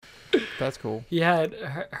That's cool. He had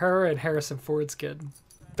her and Harrison Ford's kid.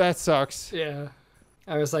 That sucks. Yeah.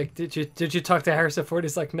 I was like, did you talk to Harrison Ford?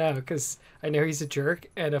 He's like, no, because I know he's a jerk,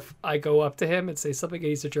 and if I go up to him and say something and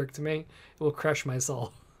he's a jerk to me, it will crush my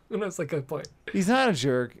soul. And I was like, good point. He's not a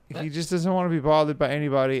jerk. He just doesn't want to be bothered by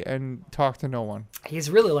anybody and talk to no one.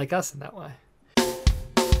 He's really like us in that way.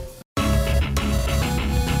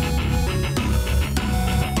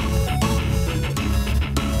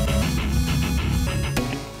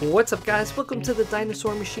 What's up, guys? Welcome to the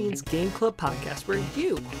Dinosaur Machines Game Club podcast, where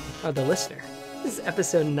you are the listener. This is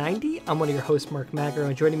episode 90. I'm one of your hosts, Mark Magro,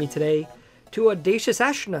 and joining me today, two audacious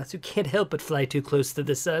astronauts who can't help but fly too close to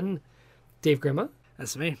the sun, Dave Grima.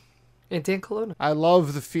 That's me. And Dan Colonna. I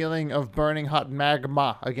love the feeling of burning hot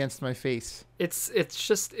magma against my face. It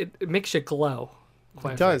makes you glow.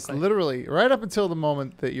 It does, frankly. literally, right up until the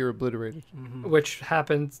moment that you're obliterated. Which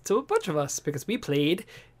happened to a bunch of us because we played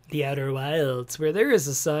The Outer Wilds, where there is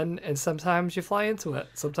a sun, and sometimes you fly into it.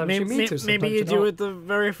 Sometimes you meet to. Maybe you do it the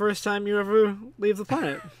very first time you ever leave the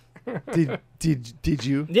planet. Did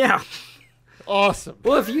you? Yeah. Awesome.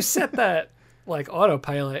 Well, if you set that like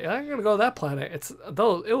autopilot, I'm gonna go to that planet. It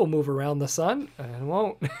will move around the sun and it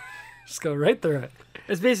won't just go right through it.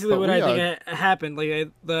 It's basically But what we I think happened.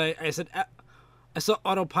 Like I said, I saw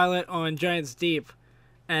autopilot on Giants Deep,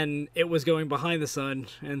 and it was going behind the sun,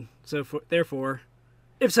 and so therefore,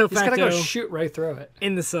 ipso He's facto, gotta go shoot right through it.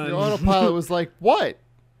 in the sun. The autopilot was like, what?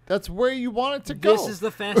 That's where you want it to go. This is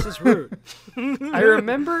the fastest route. I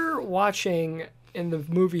remember watching in the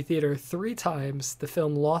movie theater 3 times the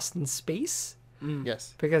film Lost in Space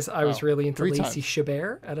Yes. because I was Wow. really into 3 Lacey times.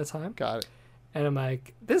 Chabert at a time, Got it. and I'm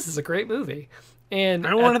like, this is a great movie. And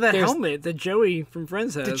I wanted that there's- helmet that Joey from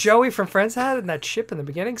Friends has. The Joey from Friends had and that ship in the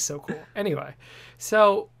beginning, so cool. Anyway,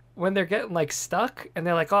 so when they're getting like stuck and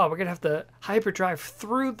they're like, oh, we're gonna have to hyperdrive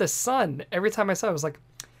through the sun. Every time I saw it, I was like,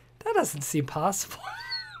 that doesn't seem possible.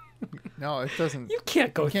 No, it doesn't. You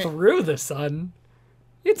can't go can't- through the sun.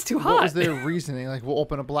 It's too What hot. was their reasoning? Like, we'll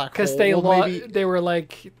open a black hole. Because they Well, maybe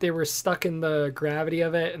they were stuck in the gravity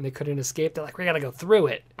of it and they couldn't escape. They're like, we gotta go through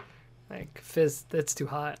it. Like, fizz, that's too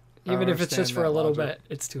hot. I don't Even if it's just understand for a that little logic.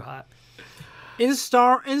 bit, it's too hot. in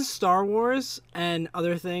Star Wars and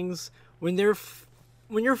other things, when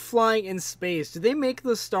you're flying in space, do they make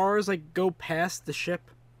the stars like go past the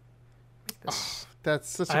ship? that's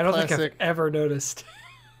such a I don't classic. think I've ever noticed.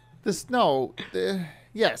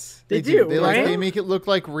 Yes, They do, They right? they make it look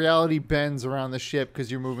like reality bends around the ship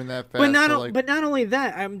because you're moving that fast. But not so, like, but not only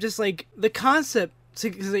that, I'm just like the concept.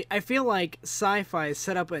 Because I feel like sci-fi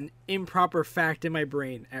set up an improper fact in my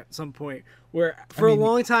brain at some point, where for a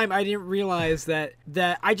long time I didn't realize that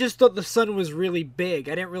I just thought the sun was really big.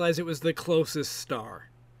 I didn't realize it was the closest star.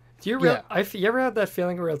 Do you, you ever had that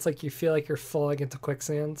feeling where it's like you feel like you're falling into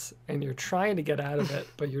quicksands and you're trying to get out of it,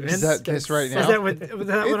 but you're just Is that getting this right sucked? now? Is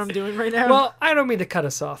that what I'm doing right now? Well, I don't mean to cut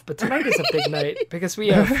us off, but tonight is a big night because we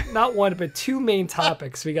have not one but 2 main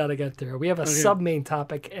topics we got to get through. We have a sub-main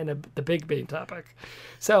topic and the big main topic.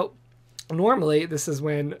 So normally this is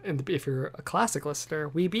when, if you're a classic listener,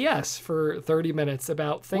 we BS for 30 minutes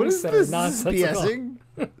about what things is that this? are nonsensical. This is BSing.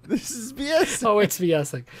 This is BS. Oh, it's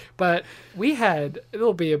BSing. But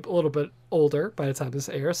it'll be a little bit older by the time this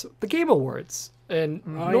airs, the Game Awards. And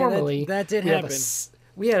normally that did we have happen.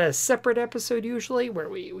 we had a separate episode usually where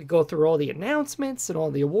we go through all the announcements and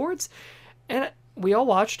all the awards. And we all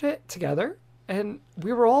watched it together. And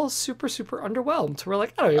we were all super, super underwhelmed. We're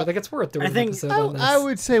like, I don't even think it's worth doing an episode on this. I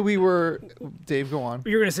would say we were. Dave, go on.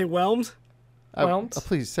 you were gonna say whelmed, Whelmed?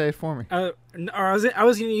 Please say it for me. or I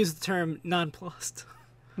was gonna use the term nonplussed.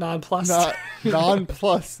 Nonplussed. Not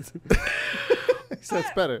nonplussed. So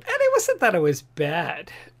that's better. And it wasn't that it was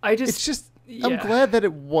bad. It's just. I'm yeah. glad that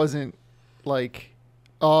it wasn't like,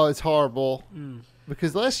 oh, it's horrible.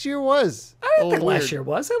 Because last year was. I didn't think weird. last year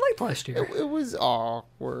was. I liked last year. It was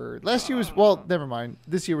awkward. Last year was, well, never mind.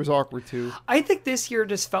 This year was awkward too. I think this year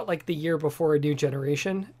just felt like the year before a new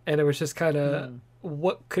generation, and it was just kind of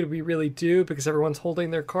what could we really do because everyone's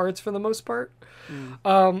holding their cards for the most part.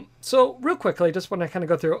 So real quickly, I just want to kind of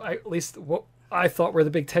go through at least what I thought were the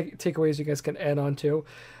big takeaways you guys can add on to.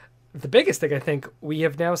 The biggest thing I think we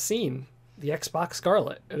have now seen the Xbox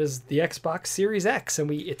Scarlet. It is the Xbox Series X, and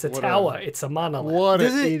it's a What Tower. It's a monolith. What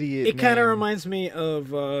Does an it, idiot. It kind of name. reminds me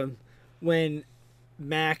of when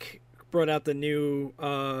Mac brought out the new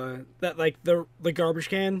the garbage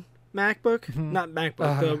can MacBook, not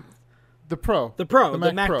MacBook, The Pro. the Pro, The the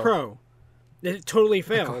Mac Mac Pro. Pro. It totally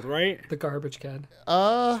failed, right? The garbage can.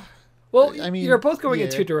 Well, Well, you're both going in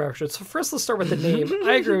 2 directions. So first, let's start with the name.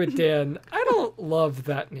 I agree with Dan. I don't love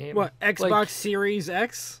that name. What, Xbox Like, Series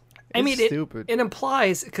X? I mean, stupid. it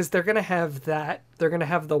implies, because they're gonna have that. They're gonna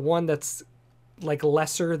have the one that's like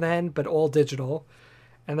lesser than, but all digital,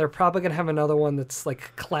 and they're probably gonna have another one that's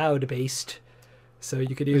like cloud based, so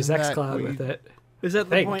you could use Isn't that xCloud what with it. Is that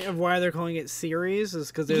the think. point of why they're calling it series? Is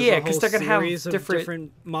because there's Yeah, a 'cause whole they're gonna have series of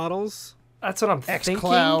different- models? That's what I'm thinking.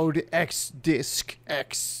 xCloud, Xdisc,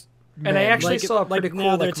 X. And I actually Like, saw a pretty like cool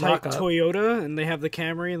now they're like mock-up. Toyota, and they have the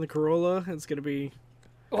Camry and the Corolla. It's gonna be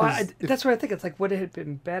Well, that's what I think. It's like, would it have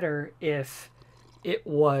been better if it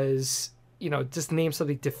was, just name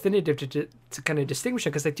something definitive to kind of distinguish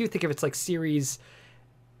it? Because I do think if it's like Series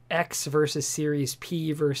X versus Series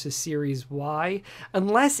P versus Series Y,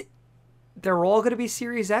 unless they're all going to be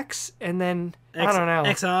Series X, and then I don't know.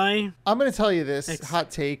 XI. I'm going to tell you this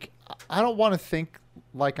hot take. I don't want to think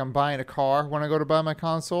like I'm buying a car when I go to buy my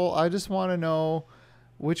console. I just want to know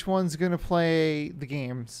which one's going to play the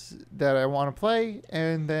games that I want to play,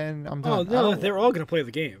 and then I'm done. Oh no, they're all gonna play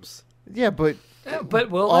the games. Yeah, but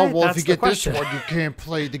Will oh they? well, That's if you the get this question. one, you can't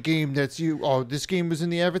play the game that's you. Oh, this game was in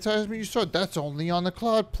the advertisement you saw. That's only on the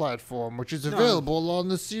cloud platform, which is available on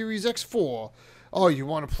the Series X4. Oh, you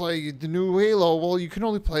want to play the new Halo? Well, you can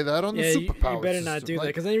only play that on the Yeah, you Superpower better not system. do that,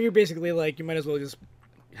 because then you're basically like, you might as well just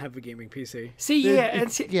have a gaming PC. See, It- yeah,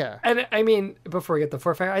 it- yeah. and I mean, before we get the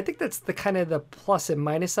forfeit, I think that's the kind of the plus and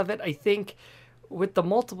minus of it. I think with the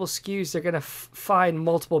multiple SKUs, they're gonna find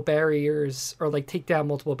multiple barriers or like take down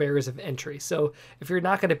multiple barriers of entry. So if you're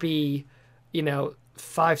not gonna be,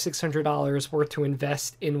 $500-$600 worth to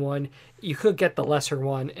invest in one, you could get the lesser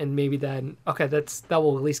one, and maybe then that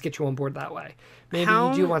will at least get you on board that way. Maybe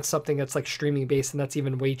you do want something that's like streaming based, and that's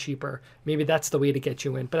even way cheaper. Maybe that's the way to get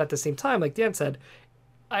you in. But at the same time, like Dan said,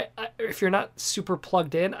 I if you're not super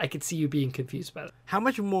plugged in, I could see you being confused by it. How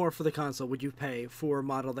much more for the console would you pay for a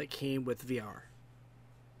model that came with VR?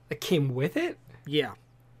 It came with it, Yeah.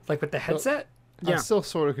 like with the headset. Yeah. I'm still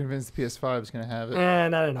sort of convinced the PS5 is going to have it.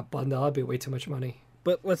 Not in a bundle. That'd be way too much money.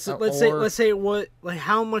 But let's or- say what, like,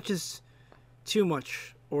 how much is too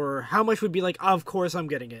much, or how much would be like, of course I'm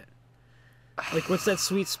getting it. Like, what's that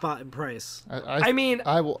sweet spot in price? I mean,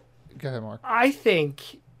 I will. Go ahead, Mark. I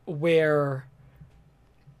think where,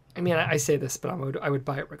 I say this, but I would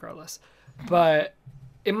buy it regardless. But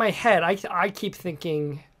in my head, I keep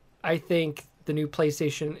thinking, I think the new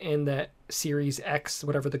PlayStation and the Series X,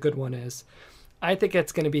 whatever the good one is, I think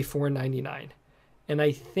it's going to be $499, and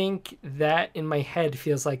I think that in my head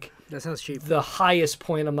feels like That sounds cheap. the highest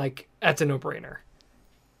point. I'm like, that's a no-brainer.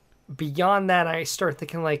 Beyond that, I start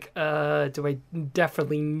thinking like, do I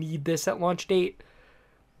definitely need this at launch date?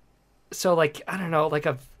 So like, I don't know, like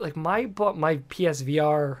my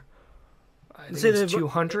PSVR, I think it's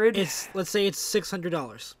 200 Let's say it's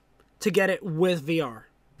 $600 to get it with VR.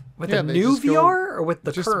 with Yeah, the they new just go- VR or with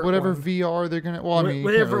the Just current whatever one? VR they're going to. Well, I mean, you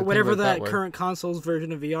can't really think Whatever of it that way. current console's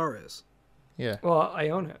version of VR is. Yeah. Well, I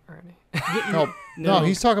own it already. No,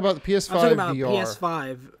 he's talking about the PS5 I'm talking about VR.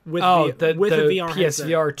 PS5 with the with a VR headset.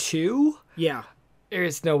 PSVR 2? Yeah.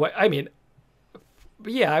 There's no way.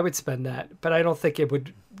 Yeah, I would spend that, but I don't think it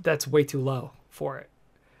would. That's way too low for it.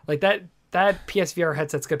 Like that PSVR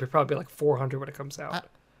headset's gonna be probably like $400 when it comes out.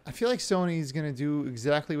 I feel like Sony's going to do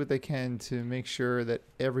exactly what they can to make sure that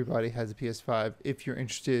everybody has a PS5 if you're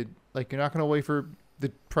interested. Like, you're not going to wait for the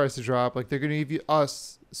price to drop. Like, they're going to give you,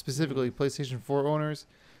 us, specifically PlayStation 4 owners,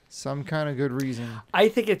 some kind of good reason. I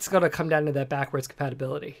think it's gonna come down to that backwards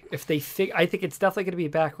compatibility. If they I think it's definitely gonna be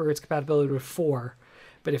backwards compatibility with 4,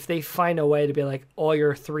 but if they find a way to be like all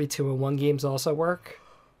your 3, 2, and 1 games also work,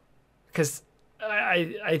 because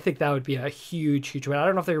I think that would be a huge win. I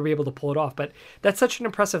don't know if they're gonna be able to pull it off, but that's such an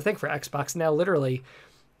impressive thing for Xbox. Now, literally,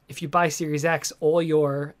 if you buy Series X, all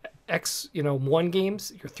your X1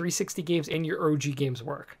 games, your 360 games, and your OG games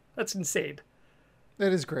work. That's insane.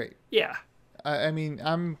 That is great. Yeah. I mean,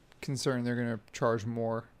 I'm concerned they're going to charge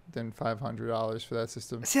more than $500 for that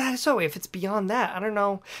system. See, so if it's beyond that, I don't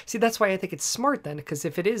know. See, that's why I think it's smart then, because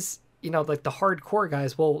if it is, like the hardcore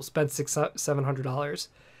guys will spend $600-$700.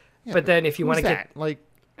 Yeah, but then if you want to who's get, that? Like,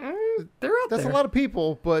 they're out that's there. a lot of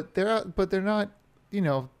people, but they're not,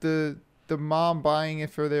 the mom buying it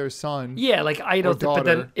for their son. Yeah, like I don't think. But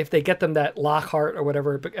then daughter. if they get them that Lockhart or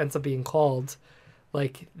whatever it ends up being called,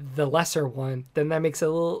 like the lesser one, then that makes it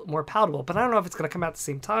a little more palatable. But I don't know if it's going to come out at the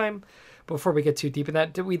same time. Before we get too deep in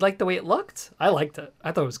that, did we like the way it looked? I liked it.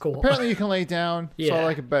 I thought it was cool. Apparently you can lay it down, so Yeah. I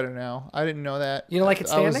like it better now. I didn't know that. You don't like it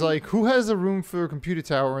I was standing? like, who has a room for a computer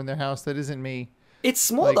tower in their house that isn't me? It's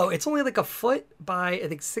small like- though. It's only like a foot by I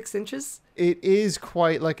think 6 inches. It is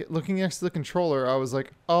quite, like, looking next to the controller, I was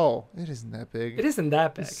like, oh, it isn't that big. It isn't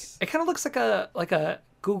that big. It's- It kind of looks like a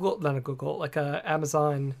Google, not a Google, like a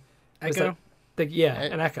Amazon Echo?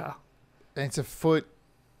 an Echo. And it's a foot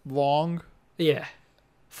long. Yeah,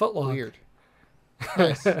 foot long. Weird.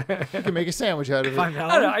 Nice. You can make a sandwich out of it. I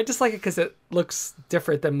don't know. I just like it because it looks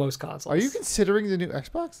different than most consoles. Are you considering the new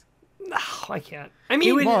Xbox? No, I can't. I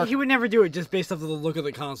mean, he would never do it just based off of the look of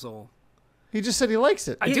the console. He just said he likes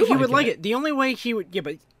it. I do. He would like it. The only way he would, yeah,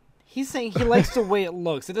 but he's saying he likes the way it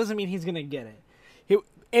looks. It doesn't mean he's gonna get it.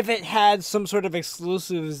 If it had some sort of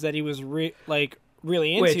exclusives that he was really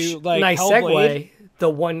into, Which, like nice Hellblade. segue. The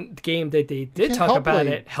one game that they did Yeah, talk about Hellblade.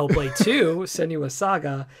 it, Hellblade 2, Senua's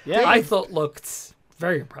Saga, Yeah. I thought looked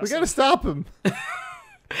very We impressive. gotta stop him.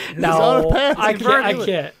 No, on a path I to can't. I convert.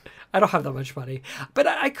 can't. I don't have that much money, but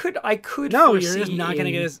I could. No, foresee you're just not gonna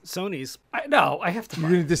get Sony's. No, I have to. You're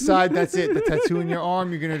Buy. gonna decide that's it. The tattoo in your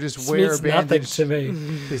arm. You're gonna just This wear a means nothing bandage. to me.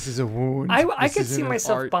 This is a wound. I This could isn't see an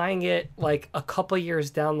myself art. buying it like a couple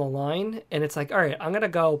years down the line, and it's like, all right, I'm gonna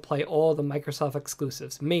go play all the Microsoft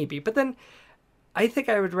exclusives, maybe. But then, I think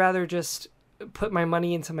I would rather just put my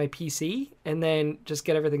money into my PC and then just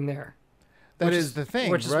get everything there. That which is is- the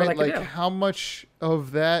thing, which is what I right? could Like, do. how much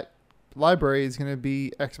of that library is going to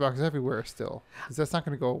be Xbox everywhere still? Because that's not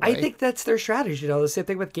going to go away. I think that's their strategy, though. The same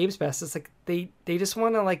thing with Games Pass. It's like they just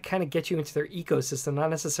want to like kind of get you into their ecosystem, not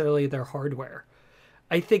necessarily their hardware.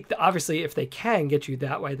 I think that obviously if they can get you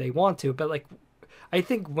that way, they want to. But like, I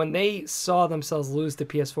think when they saw themselves lose to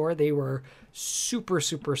PS4, they were super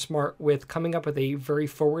smart with coming up with a very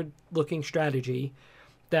forward-looking strategy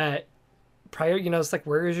that prior, it's like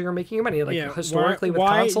where is you're making your money? Like historically with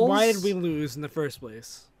consoles, why did we lose in the first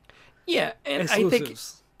place? Yeah, and Exclusives, I think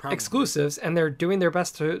probably. exclusives, and they're doing their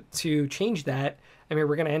best to change that. I mean,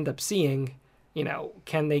 we're going to end up seeing,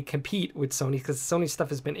 can they compete with Sony? Because Sony stuff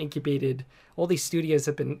has been incubated. All these studios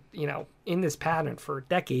have been, in this pattern for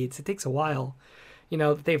decades. It takes a while.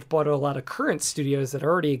 They've bought a lot of current studios that are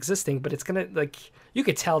already existing, but it's going to, you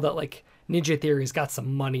could tell that, Ninja Theory's got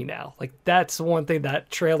some money now. That's one thing that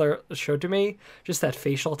trailer showed to me. Just that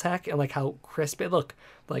facial tech and, how crisp it looked.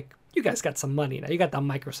 You guys got some money now. You got the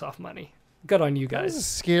Microsoft money. Good on you That was a guys.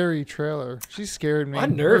 scary trailer. She scared me.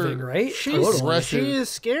 Unnerving, Her- right? She Aggressive. is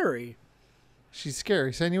scary. She's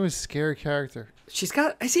scary. Senua is a scary character. She's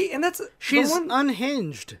got, I see, and that's the She's one.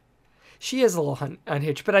 unhinged. She is a little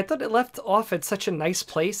unhinged, but I thought it left off at such a nice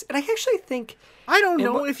place. And I actually think, I don't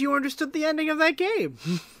know what- if you understood the ending of that game.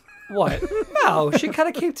 what? No, she kind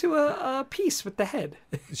of came to a peace with the head.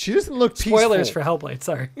 She doesn't look peaceful. Spoilers for Hellblade,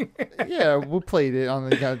 sorry. Yeah, we played it on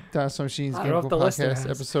the Dinosaur Machines I Game don't know if the listener podcast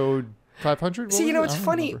has. episode 500. See, it's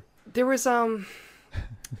funny. There was I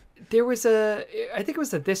think it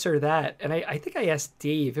was a this or that, and I think I asked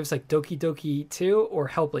Dave. It was like Doki Doki 2 or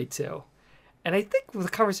Hellblade 2, and I think the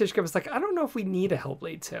conversation was like, I don't know if we need a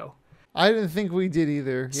Hellblade 2. I didn't think we did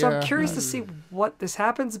either. So yeah. I'm curious to see what this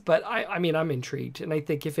happens, but I mean I'm intrigued, and I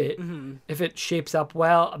think if it shapes up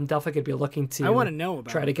well, I'm definitely gonna be looking to. I wanna know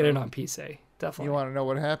about try to it, get it though. on PC. Definitely. You want to know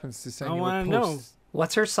what happens to Senua? wanna know. post-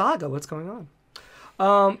 What's her saga? What's going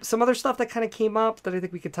on? Some other stuff that kind of came up that I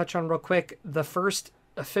think we could touch on real quick. The first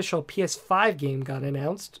official PS5 game got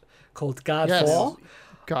announced called Godfall.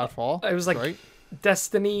 Godfall. It was like right.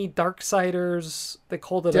 Destiny, Darksiders. They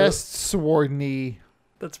called it. Swordney.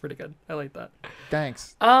 That's pretty good. I like that.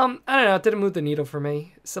 Thanks. I don't know. It didn't move the needle for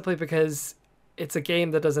me simply because it's a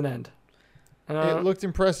game that doesn't end. It looked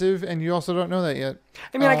impressive, and you also don't know that yet.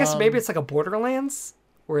 I mean, I guess maybe it's like a Borderlands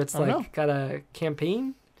where it's I don't know. like got a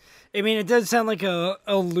campaign. I mean, it does sound like a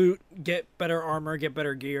loot, get better armor, get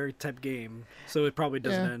better gear type game. So it probably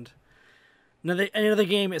doesn't Yeah. end. Another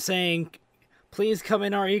game is saying, please come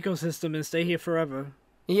in our ecosystem and stay here forever.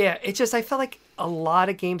 Yeah, it's just I felt like a lot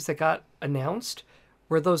of games that got announced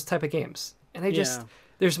were those type of games, and I just Yeah.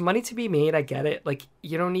 there's money to be made. I get it. Like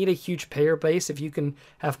you don't need a huge payer base if you can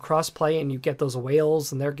have crossplay and you get those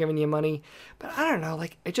whales and they're giving you money. But I don't know.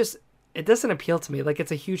 Like it doesn't appeal to me. Like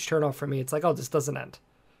it's a huge turnoff for me. It's like, oh, this doesn't end.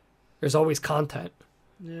 There's always content.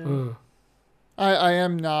 Yeah. I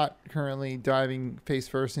am not currently diving face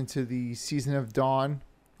first into the Season of Dawn,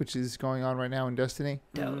 which is going on right now in Destiny.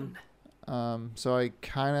 Done. So I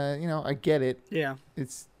kind of, I get it. Yeah.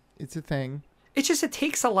 It's a thing. It's just it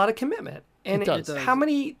takes a lot of commitment. And It does. how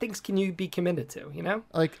many things can you be committed to? You know?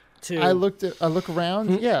 Like Two. I look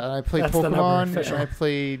around. Yeah, and I played That's the number, Pokemon, and official. I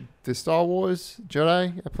played the Star Wars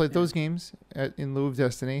Jedi. I played those games in lieu of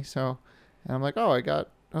Destiny. So, and I'm like, oh, I got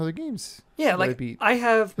other games. Yeah, that like I beat.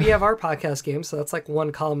 we have our podcast games, so that's like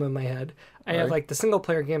one column in my head. I have Right. like the single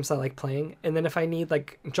player games I like playing, and then if I need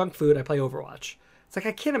like junk food, I play Overwatch. It's like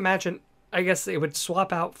I can't imagine. I guess it would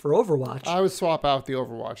swap out for Overwatch. I would swap out the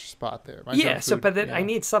Overwatch spot there. My yeah, junk so food, but then yeah. I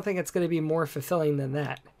need something that's going to be more fulfilling than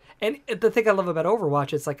that. And the thing I love about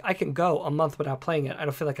Overwatch is like I can go a month without playing it. I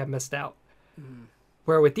don't feel like I've missed out.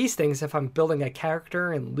 Where with these things, if I'm building a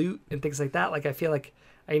character and loot and things like that, like I feel like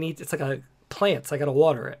it's like a plants. I gotta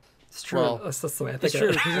water it. It's true. Well, That's the way I think It's of true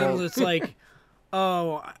it. because it's like,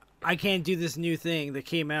 oh, I can't do this new thing that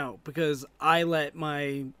came out because I let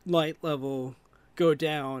my light level go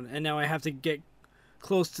down, and now I have to get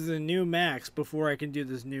close to the new max before I can do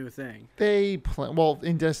this new thing. They plan. Well,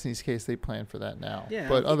 in Destiny's case, they plan for that now. Yeah.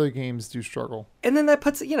 But other games do struggle. And then that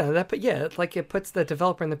puts, it puts the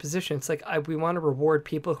developer in the position. It's like we want to reward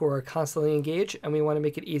people who are constantly engaged, and we want to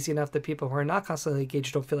make it easy enough that people who are not constantly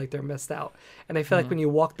engaged don't feel like they're missed out. And I feel like when you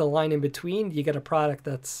walk the line in between, you get a product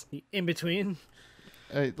that's In between.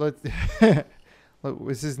 Let's.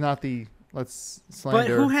 This is not the. Let's But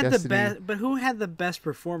slander. who had Destiny. the best? But who had the best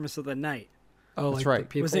performance of the night? oh, That's like right. the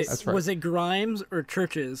people That's right. Was it Grimes or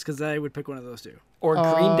Churches? Because I would pick one of those two. or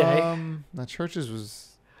Green Day. The Churches was.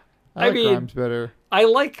 I I like mean- Grimes better. I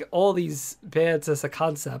like all these bands as a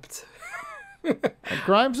concept.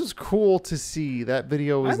 Grimes was cool to see. That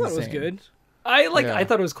video was I thought it was insane. good. Yeah. I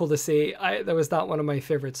thought it was cool to see. That was not one of my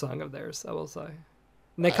favorite song of theirs, I will say.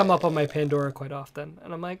 And they come up on my Pandora quite often,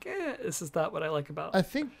 and I'm like, this is not what I like about. I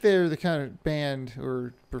think they're the kind of band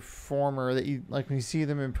or performer that you like when you see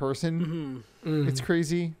them in person. Mm-hmm. It's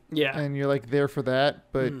crazy, yeah. and you're like there for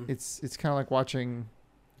that. But Mm. it's kind of like watching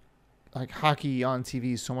like hockey on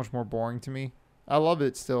TV is so much more boring to me. I love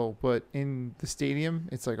it still, but in the stadium,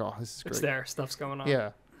 it's like, oh, this is great. It's there. Stuff's going on.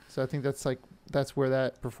 Yeah. So I think that's where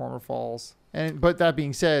that performer falls. But that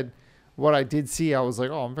being said, what I did see, I was like,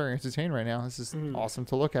 oh, I'm very entertained right now. This is awesome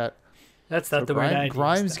to look at. That's not So the word I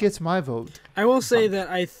Grimes gets my vote. I will say that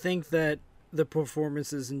I think that the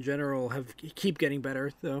performances in general keep getting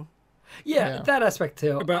better though. Yeah, Yeah. that aspect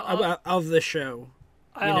too. About of the show.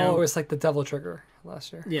 I you know. always like the Devil Trigger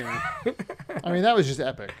last year. Yeah. I mean, that was just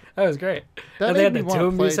epic. That was great. That And they made had me the want to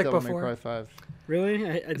Doom play music Devil before. May Cry 5. Really?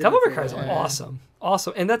 I didn't Devil May feel Cry is that way. awesome.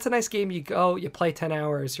 Awesome. And that's a nice game. You go, you play 10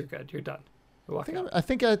 hours, you're good. You're done. You walk out. I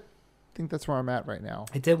think that's where I'm at right now.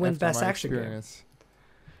 It did win after Best my Action Game. experience.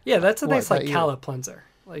 Yeah, that's a What, nice like that year? palate cleanser.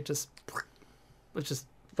 Like let's just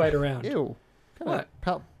fight around. Ew. What?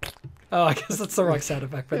 Pal- Oh, I guess that's the wrong sound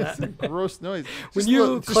effect for It's a that. gross noise. When Just you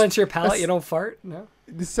look- just- clench your palate, that's- you don't fart? No.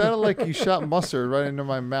 It sounded like you shot mustard right into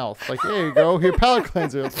my mouth. Like, there you go. Here, palate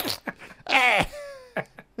cleanser. Ah!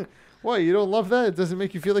 What, you don't love that? It doesn't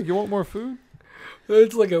make you feel like you want more food?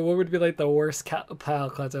 It's like what would be like the worst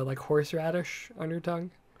palate cleanser? Like horseradish on your tongue?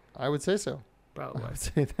 I would say so. Probably. I would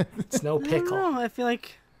say that. It's no I don't pickle. know. I feel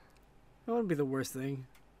like that wouldn't be the worst thing.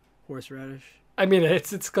 Horseradish. I mean,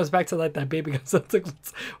 it goes back to like that baby goes. It's like,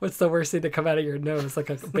 what's the worst thing to come out of your nose? Like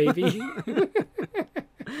a baby,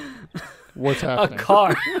 What's a happening?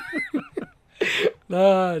 car.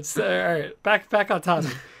 No, it's all right. Back on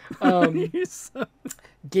topic. You're so-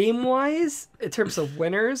 Game wise, in terms of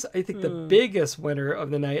winners, I think the biggest winner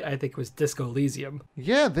of the night, I think, was Disco Elysium.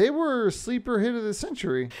 Yeah, they were sleeper hit of the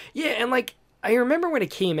century. Yeah, and like I remember when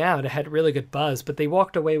it came out, it had really good buzz, but they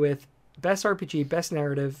walked away with best RPG, best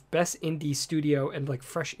narrative, best indie studio, and like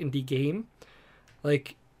fresh indie game.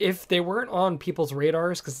 Like if they weren't on people's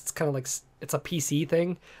radars, because it's kind of like it's a PC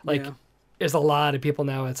thing. Like Yeah. there's a lot of people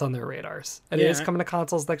now it's on their radars, and it is Yeah. coming to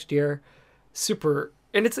consoles next year. Super,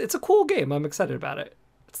 and it's a cool game. I'm excited about it.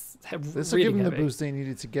 It's This will give reading them the heavy. boost they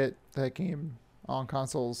needed to get that game on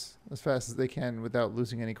consoles as fast as they can without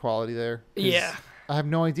losing any quality there. 'Cause Yeah. I have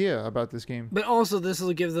no idea about this game. But also, this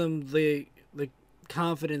will give them the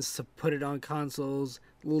confidence to put it on consoles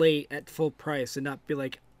late at full price and not be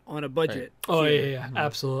like on a budget. Oh here. yeah,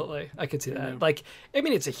 absolutely. I could see that. know. Like, I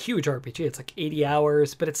mean, it's a huge RPG. It's like 80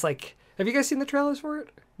 hours, but it's like, have you guys seen the trailers for it?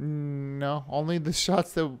 No, only the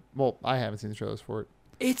shots that. Well, I haven't seen the trailers for it.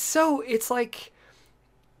 It's like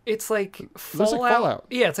Looks like Fallout. Fallout.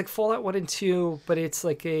 Yeah, it's like Fallout 1 and 2, but it's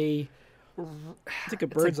like a It's like a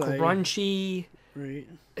it's bird's like eye. grungy. Right.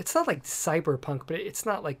 It's not like cyberpunk, but it's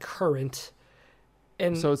not like current.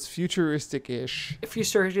 And So it's futuristic-ish. if you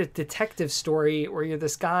start a detective story where you're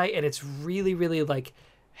this guy and it's really, really like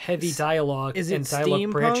heavy dialogue Is it and dialogue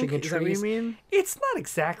branching steampunk? and Is that what you trees. mean? It's not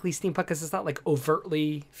exactly steampunk because it's not like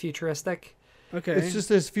overtly futuristic. Okay. It's just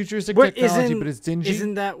this futuristic What technology, isn't- but it's dingy.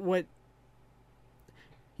 Isn't that what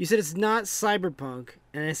you said? It's not cyberpunk,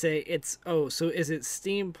 and I say it's so is it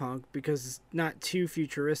steampunk because it's not too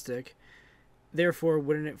futuristic? Therefore,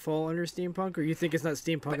 wouldn't it fall under steampunk, or you think it's not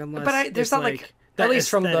steampunk unless? there's it's not like like at that least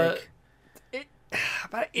from the. aesthetic?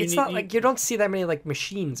 But it's need- not you- like you don't see that many like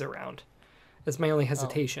machines around. That's my Oh. only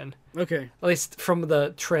hesitation. Okay, At least from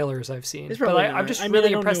the trailers I've seen. it's But probably. I'm not. just I mean, really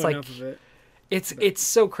I don't impressed. know Like enough of it. it's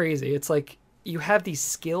so crazy. It's like you have these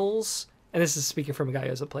skills and this is speaking from a guy who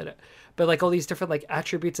hasn't played it, but like all these different like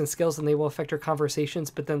attributes and skills, and they will affect your conversations.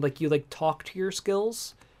 But then like you like talk to your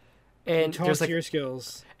skills, and Talk there's to like your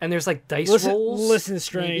skills. and there's like dice Listen, rolls. listen,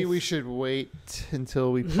 strength. Maybe we should wait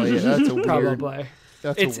until we play it. That's a weird. Probably.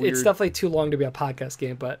 It's definitely too long to be a podcast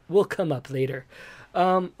game, but we'll come up later.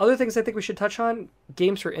 Other things I think we should touch on,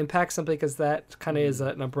 games for Impact, simply because that kind of is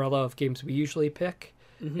an umbrella of games we usually pick.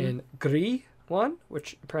 And Gris one,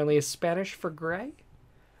 which apparently is Spanish for gray.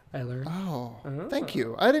 I learned. Oh, thank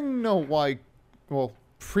you. I didn't know why. Well,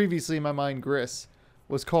 previously in my mind, Gris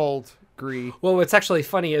was called Gris. Well, what's actually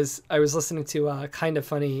funny is I was listening to a Kind of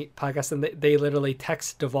Funny podcast, and they literally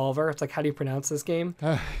text Devolver. It's like, how do you pronounce this game?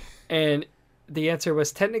 And the answer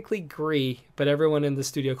was technically Gris, but everyone in the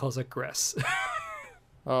studio calls it Gris.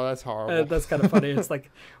 Oh, that's horrible. That's kind of funny. It's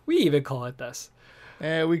like, we even call it this.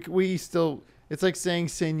 We still. It's like saying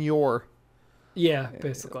senor. Yeah,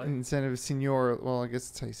 basically. Instead of senor, well, I guess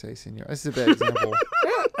that's how you say senor. This is a bad example.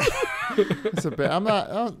 It's a bad.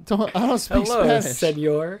 I don't speak Hello, Spanish.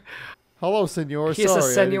 senor. Hello, senor. He's Sorry, a I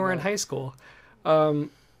senor didn't in know. high school.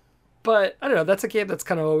 But I don't know. That's a game that's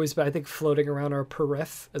kind of always been, I think, floating around our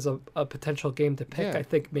periph as a potential game to pick. Yeah. I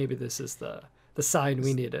think maybe this is the sign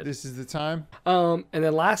we needed. This is the time. And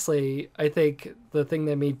then lastly, I think the thing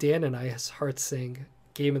that made Dan and I's hearts sing,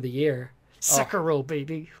 Game of the Year, Sekiro,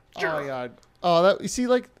 baby. Oh my god. Oh, that you see,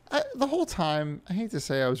 like the whole time. I hate to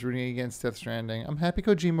say I was rooting against Death Stranding. I'm happy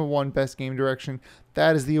Kojima won Best Game Direction.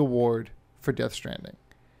 That is the award for Death Stranding.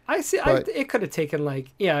 I see. But- it could have taken what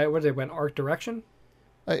did it went? Art direction,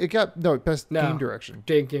 It got Best Game Direction.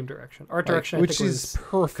 game direction, art direction, Which I think is was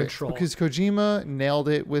perfect Control. because Kojima nailed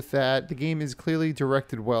it with that. The game is clearly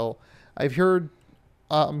directed well. I've heard.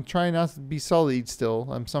 I'm trying not to be sullied still.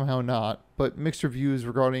 I'm somehow not, but mixed reviews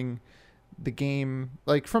regarding the game,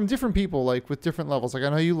 like from different people, like with different levels. Like I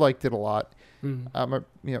know you liked it a lot.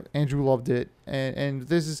 Andrew loved it, and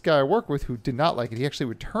there's this guy I work with who did not like it. He actually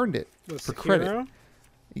returned it for credit.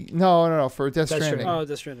 No, for Death Stranding. Oh,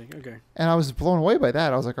 Death Stranding. Okay. And I was blown away by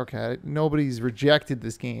that. I was like, okay, nobody's rejected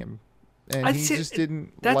this game, and he just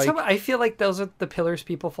didn't. That's like, how I feel like those are the pillars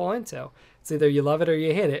people fall into. It's either you love it or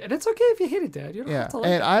you hate it, and it's okay if you hate it, Dad. You don't have to like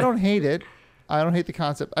and it. I don't hate it. I don't hate the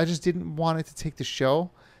concept. I just didn't want it to take the show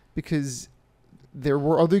because there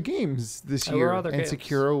were other games this year, and games.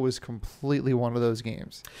 Sekiro was completely one of those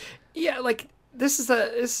games. Yeah, like this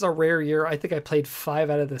is a rare year. I think I played 5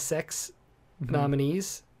 out of the 6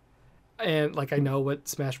 nominees, and like I know what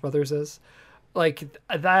Smash Brothers is. Like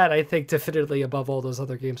that, I think definitively above all those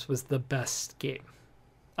other games was the best game.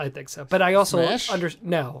 I think so, but I also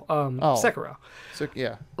Sekiro. So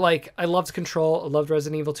yeah, Like I loved Control. I loved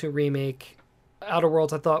Resident Evil 2 remake. Outer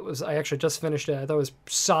Worlds, I actually just finished it. I thought it was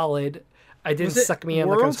solid. I didn't suck me in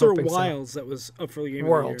like I was hoping. Worlds or Wilds that was up for the game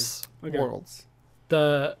Worlds. of the year? Okay. Worlds.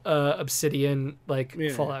 The Obsidian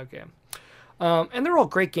Fallout game. And they're all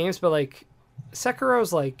great games, but like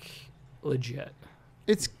Sekiro's like legit.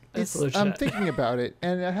 It's legit. I'm thinking about it,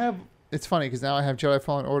 and it's funny because now I have Jedi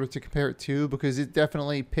Fallen Order to compare it to, because it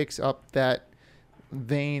definitely picks up that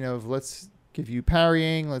vein of let's give you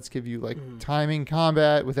parrying, let's give you like timing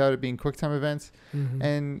combat without it being quick time events.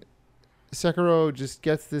 And Sekiro just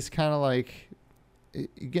gets this kind of like,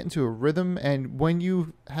 you get into a rhythm, and when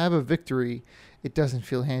you have a victory, it doesn't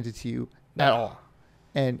feel handed to you at all.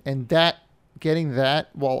 And that, getting that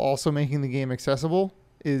while also making the game accessible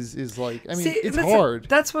is like, I mean, it's hard.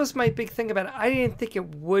 That was my big thing about it. I didn't think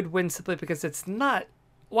it would win simply because it's not,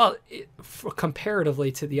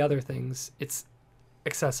 comparatively to the other things, it's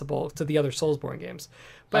accessible to the other Soulsborne games.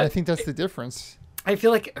 But I think that's the difference. I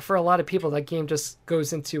feel like for a lot of people, that game just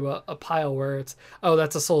goes into a pile where it's,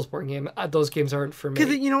 that's a Soulsborne game. Those games aren't for me.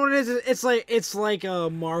 Because you know what it is? It's like a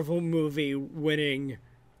Marvel movie winning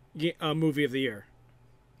movie of the year.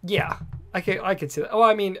 Yeah, I could see that. Oh,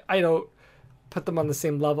 I mean, I don't put them on the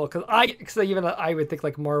same level because I would think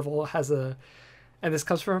like Marvel has and this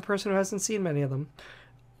comes from a person who hasn't seen many of them.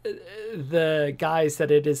 The guys that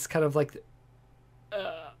it is kind of like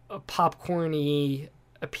a popcorny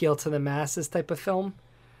appeal to the masses type of film,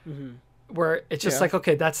 where it's just like,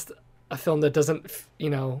 okay, that's a film that doesn't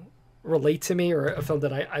relate to me, or a film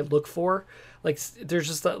that I look for. Like there's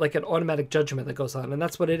just like an automatic judgment that goes on, and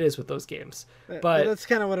that's what it is with those games. But that's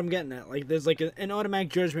kind of what I'm getting at. Like there's like an automatic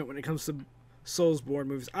judgment when it comes to Soulsborne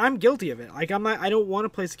movies. I'm guilty of it. Like I don't want to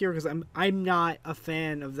play Sekiro because I'm not a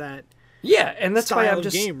fan of that. Yeah, and that's why I'm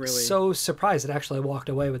just game, really. so surprised it actually walked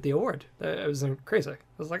away with the award. It was crazy. I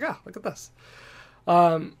was like, look at this.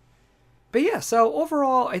 But yeah, so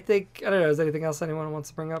overall, I think, I don't know, is there anything else anyone wants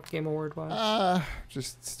to bring up Game Award wise?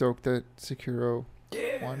 Just stoked that Sekiro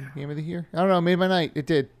won Game of the Year. I don't know, it made my night. It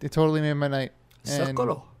did. It totally made my night. And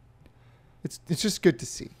Sekiro. it's just good to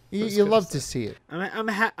see. You good love to to see it.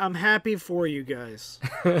 I'm happy for you guys.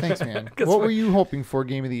 Thanks, man. What were you hoping for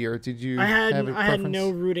game of the year? Did you I had have a I had preference? no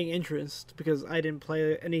rooting interest because I didn't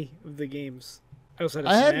play any of the games outside of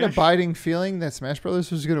I had an Smash. abiding feeling that Smash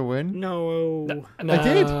Brothers was going to win. No. No, I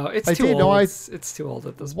did. It's I too did. old. No, It's too old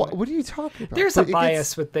at this point. What are you talking about? There's But a it gets-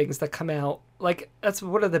 bias with things that come out. Like that's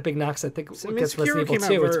one of the big knocks I think I mean, against Sekiro Resident Evil came out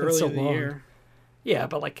 2. It's very been so early in the long. year. Yeah,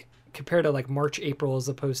 but like compared to like March, April as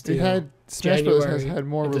opposed to It had Smash Bros. Has January had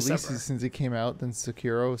more and releases December. since it came out than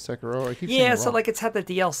Sekiro. I keep saying Yeah, it so wrong. like it's had the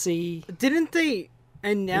DLC. Didn't they It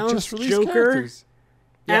announce just released Joker characters.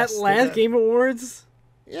 Yes, at they last did. Game Awards?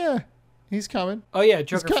 Yeah, he's coming. Oh yeah,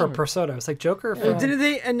 Joker for coming. Persona. It's like Joker Yeah. from. Didn't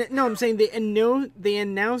they? No, I'm saying they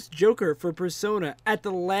announced Joker for Persona at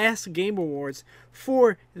the last Game Awards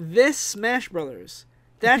for this Smash Brothers.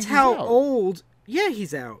 That's he's how out. old. Yeah,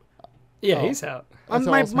 he's out. Yeah, Oh. he's out. That's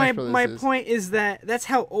my all Smash Brothers my is. point is that's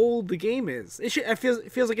how old the game is. It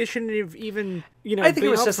feels like it shouldn't have even I think been it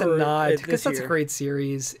was out just a for nod it because this that's a year. great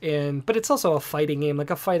series, but it's also a fighting game.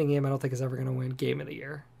 Like a fighting game, I don't think is ever going to win Game of the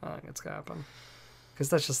Year. I don't think it's going to happen because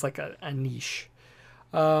that's just like a niche.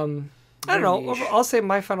 I don't know. Niche. I'll say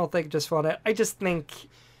my final thing just for it. I just think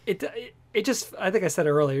it just. I think I said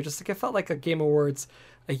it earlier. Just like it felt like a Game Awards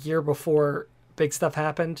a year before big stuff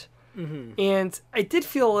happened. Mm-hmm. And I did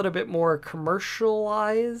feel a little bit more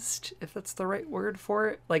commercialized, if that's the right word for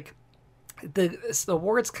it. Like the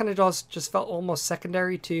awards kind of just felt almost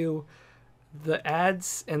secondary to the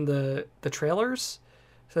ads and the trailers.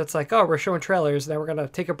 So it's like, oh, we're showing trailers, now we're gonna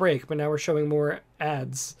take a break, but now we're showing more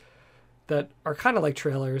ads that are kind of like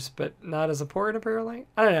trailers, but not as important apparently.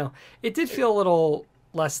 I don't know. It did feel a little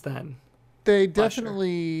less than. They Sure.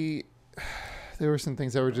 definitely. There were some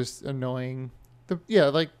things that were just annoying.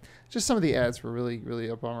 Like just some of the ads were really, really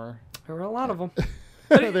a bummer. There were a lot of them.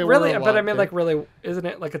 They were Really, a but I lot, mean, yeah. like, really, isn't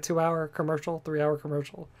it like a 2-hour commercial, 3-hour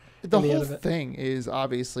commercial? The in the end whole of it. thing is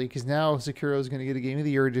obviously because now Sekiro is going to get a Game of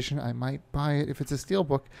the Year edition. I might buy it if it's a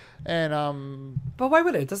steelbook, and But why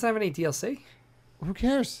would it? It doesn't have any DLC. who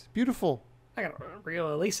cares? Beautiful. I gotta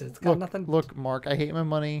re-release it. It's got nothing. Look, Mark. I hate my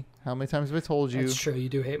money. How many times have I told you? That's true. You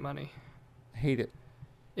do hate money. Hate it.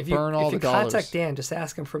 If you Burn all if you the dollars. contact Dan, just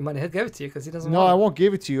ask him for money. He'll give it to you because he doesn't. No, want I it. won't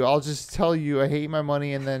give it to you. I'll just tell you I hate my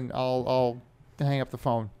money, and then I'll hang up the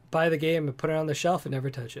phone. Buy the game and put it on the shelf and never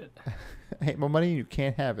touch it. I hate my money. You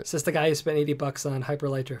can't have it. It's just the guy who spent $80 on Hyper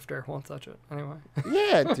Light Drifter won't touch it anyway.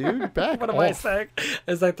 Yeah, dude. Back What off. am I saying?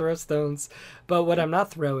 As I throw stones. But what I'm not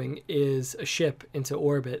throwing is a ship into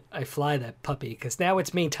orbit. I fly that puppy because now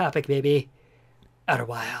it's main topic, baby. Outer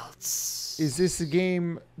Wilds. Is this a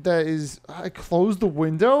game that is... I closed the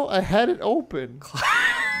window? I had it open.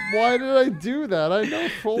 Why did I do that? I know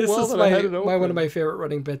full This well is that I had it open. one of my favorite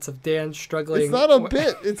running bits of Dan struggling. It's not a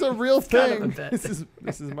bit. It's a real kind of a thing. bit.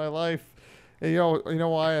 This is my life. And you know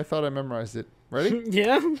why I thought I memorized it. Ready?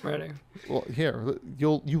 Yeah. Ready. Well, here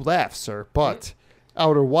you laugh, sir. But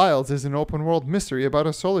Outer Wilds is an open world mystery about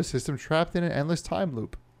a solar system trapped in an endless time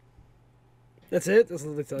loop. That's it. That's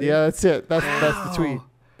what they tell you. Yeah, that's it. That's the tweet.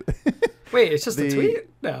 Wait, it's just a The- tweet?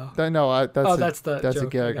 No. That's That's that's the a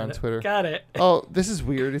joke. gag I got on it. Twitter. Got it. Oh, this is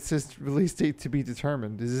weird. It says release date to be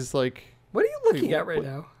determined. Is this like What are you looking Wait, at right what-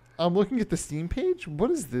 now? I'm looking at the Steam page?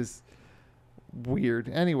 What is this? Weird.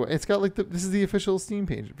 Anyway, it's got like this is the official Steam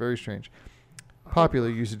page. Very strange. Popular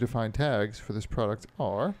user-defined tags for this product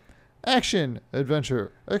are action,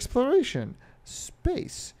 adventure, exploration,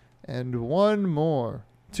 space, and two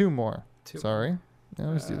more. Two Sorry.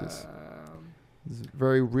 Now let's do this. Um, This is a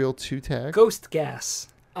very real 2 tag. Ghost Gas.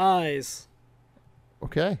 Eyes.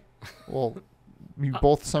 Okay. Well, you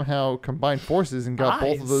both somehow combined forces and got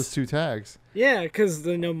both of Eyes. those 2 tags. Yeah, because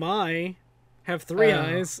the Nomai have 3 Oh.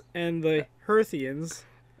 eyes, and the Herthians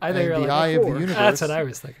I think And you're the like, eye of the four. universe. that's what I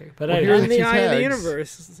was thinking. But Well, anyway. here are and the the two Eye of the tags.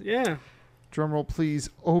 Universe. Yeah. Drumroll, please.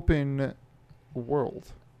 Open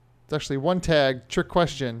world. It's actually 1 tag. Trick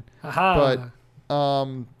question. Aha.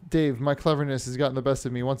 Dave, my cleverness has gotten the best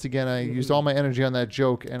of me. Once again, I used all my energy on that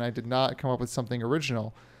joke, and I did not come up with something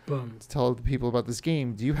original Boom. to tell the people about this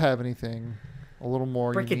game. Do you have anything a little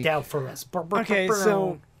more Break unique? it down for us. Okay,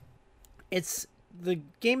 so it's the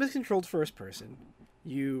game is controlled first person.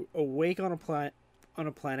 You awake on a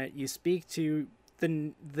planet. You speak to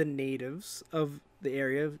the natives of the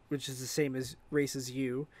area, which is the same as race as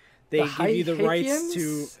you. They give you the rights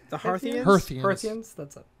to the Harthians. Hearthians. Hearthians?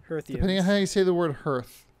 That's it. Hearthians. Depending on how you say the word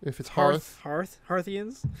hearth. If it's hearth.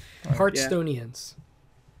 Hearthians. Hearthstonians.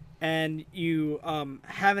 And you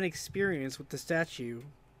have an experience with the statue.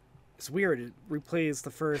 It's weird. It replays the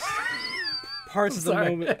first parts of the Sorry.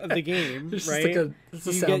 moment of the game, It's right? just like it's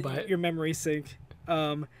a you get soundbite. your memory sync,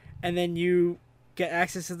 and then you get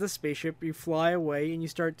access to the spaceship, you fly away, and you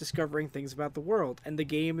start discovering things about the world. And the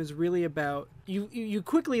game is really about you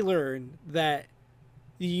quickly learn that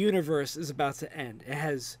the universe is about to end. It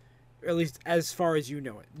has, or at least as far as you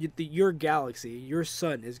know it, your galaxy, your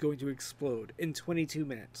sun is going to explode in 22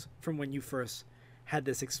 minutes from when you first had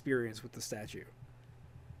this experience with the statue.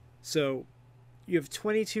 So you have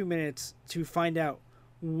 22 minutes to find out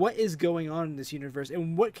what is going on in this universe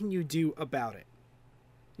and what can you do about it.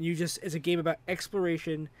 It's a game about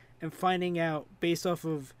exploration and finding out based off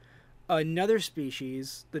of another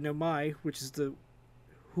species, the Nomai, which is the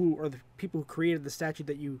people who created the statue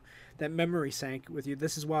that memory sank with you.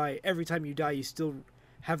 This is why every time you die, you still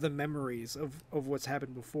have the memories of what's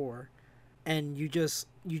happened before, and you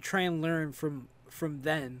try and learn from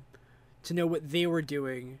them to know what they were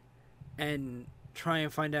doing, and try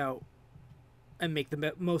and find out and make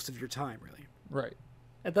the most of your time, really. Right.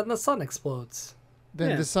 And then the sun explodes.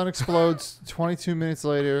 Then the sun explodes 22 minutes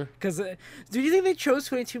later. Because do you think they chose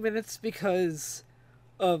 22 minutes because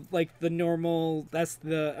of like the normal? That's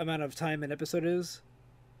the amount of time an episode is.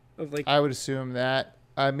 Of like, I would assume that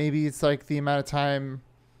maybe it's like the amount of time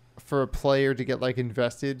for a player to get like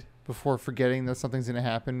invested before forgetting that something's gonna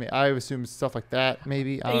happen. I would assume stuff like that.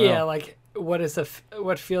 Maybe I don't know. Like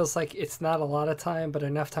what feels like it's not a lot of time, but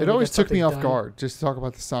enough time. It always took me off guard just to talk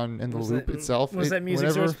about the sun and the loop itself. Was that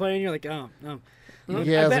music starts playing? You're like, oh no.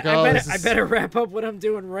 Yeah, I better wrap up what I'm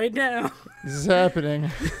doing right now. This is happening.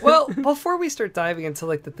 Well, before we start diving into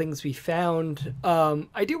like the things we found,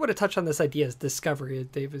 I do want to touch on this idea as discovery,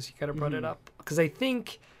 Dave, as you kind of brought it up, because I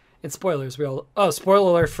think, in spoilers,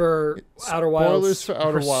 spoiler alert for Outer Wilds. Spoilers for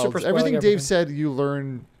Outer Wilds. Everything Dave said, you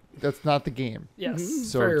learn that's not the game. Yes.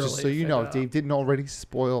 So just so you know, Dave didn't already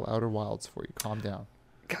spoil Outer Wilds for you. Calm down.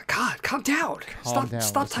 God, calm down.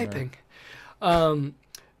 Stop typing.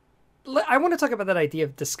 I want to talk about that idea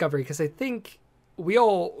of discovery because I think we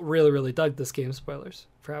all really, really dug this game. Spoilers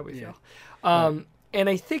for how we feel. And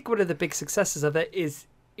I think one of the big successes of it is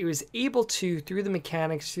it was able to, through the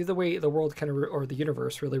mechanics, through the way the world kind of, or the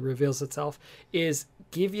universe really reveals itself, is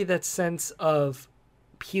give you that sense of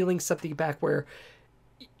peeling something back where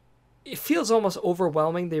it feels almost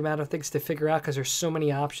overwhelming, the amount of things to figure out because there's so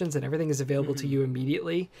many options and everything is available to you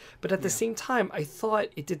immediately. But at the same time, I thought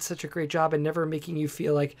it did such a great job in never making you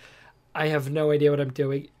feel like, I have no idea what I'm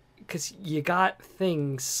doing, because you got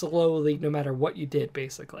things slowly no matter what you did,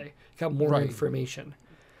 basically. You got more information.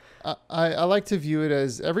 I like to view it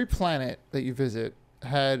as every planet that you visit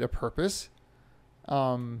had a purpose.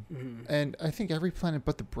 And I think every planet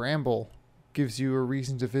but the Bramble gives you a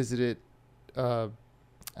reason to visit it. And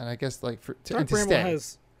I guess like to stay.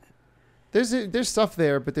 There's stuff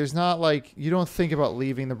there, but there's not like, you don't think about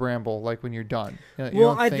leaving the Bramble like when you're done.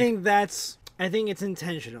 I think it's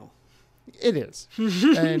intentional. It is,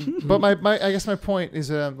 but I guess my point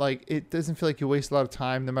is like it doesn't feel like you waste a lot of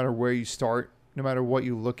time no matter where you start, no matter what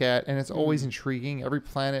you look at, and it's always intriguing. Every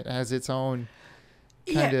planet has its own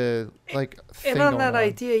kind of like thing. And on that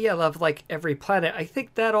idea, of like every planet, I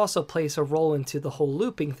think that also plays a role into the whole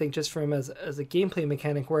looping thing, just from as a gameplay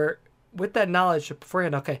mechanic where. With that knowledge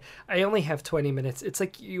beforehand, okay, I only have 20 minutes. It's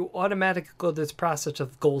like you automatically go through this process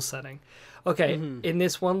of goal setting. Okay, in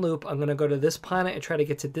this one loop, I'm going to go to this planet and try to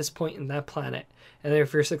get to this point in that planet. And then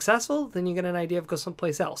if you're successful, then you get an idea of go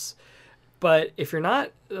someplace else. But if you're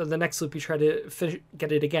not, the next loop you try to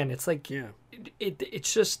get it again. It's like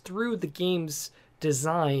it's just through the game's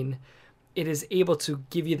design, it is able to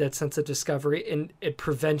give you that sense of discovery, and it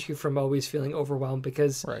prevents you from always feeling overwhelmed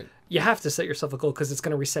because you have to set yourself a goal because it's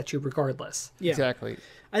going to reset you regardless. Yeah. Exactly.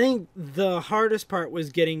 I think the hardest part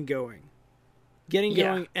was getting going,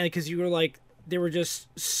 and because you were like, there were just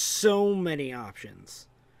so many options,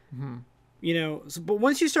 but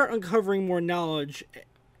once you start uncovering more knowledge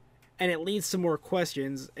and it leads to more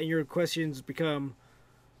questions, and your questions become,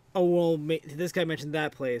 oh, well, this guy mentioned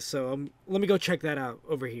that place, so let me go check that out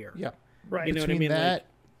over here. Yeah. Right. You know Between what I mean? that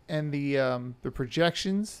and the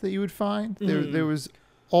projections that you would find, there was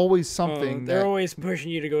always something. They're always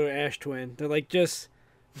pushing you to go to Ash Twin. They're like, just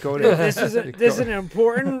go to this is an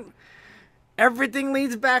important. Everything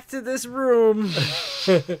leads back to this room.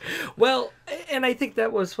 Well, and I think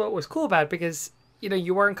that was what was cool about it because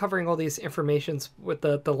you are uncovering all these informations with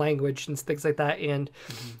the language and things like that, and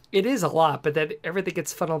it is a lot, but that everything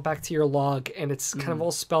gets funneled back to your log, and it's kind of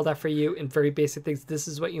all spelled out for you in very basic things. This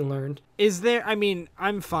is what you learned. Is there? I mean,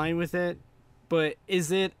 I'm fine with it, but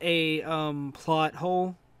is it a plot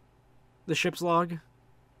hole? The ship's log?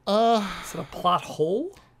 Is it a plot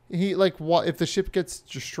hole? What if the ship gets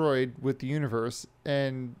destroyed with the universe,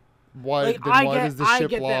 and why does the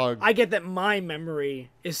ship log? I get that my memory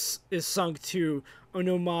is sunk to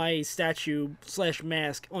Onomai statue /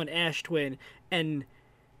 mask on Ash Twin, and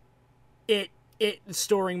it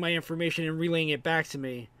storing my information and relaying it back to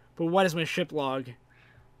me. But why does my ship log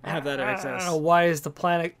have that I access? don't know, why does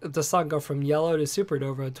the sun go from yellow to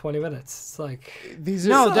supernova in 20 minutes? It's like, These are,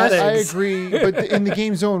 No, that's- I agree, but in the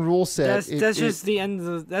game's own rule set, That's just the end of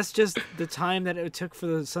the. That's just the time that it took for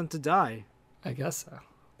the sun to die. I guess so. in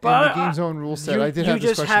But the game's own rule set. You, I did you have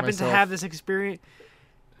this just question happened myself. to have this experience.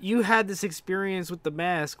 You had this experience with the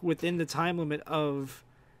mask within the time limit of,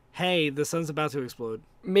 hey, the sun's about to explode.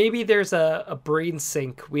 maybe there's a brain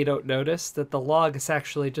sync we don't notice, that the log is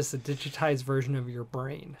actually just a digitized version of your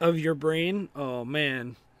brain. Of your brain? Oh,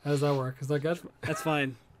 man. How does that work? Is that good? That's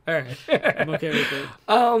fine. All right. I'm okay with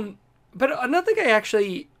it. But another thing I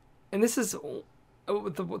actually, and this is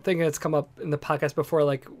the thing that's come up in the podcast before,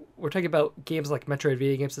 like we're talking about games like Metroid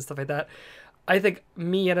video games and stuff like that. I think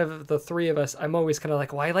me out of the three of us, I'm always kind of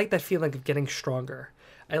like, well, I like that feeling of getting stronger.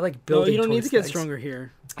 I like No, building. you don't need towards to get things. stronger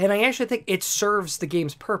here. And I actually think it serves the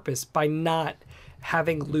game's purpose by not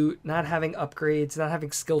having loot, not having upgrades, not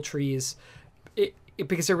having skill trees,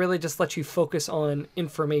 because it really just lets you focus on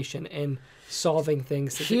information and solving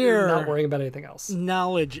things. So that you're not worrying about anything else.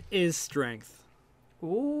 Knowledge is strength.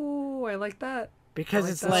 Ooh, I like that. Because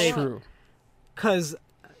like it's that. like, True. because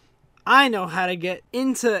I know how to get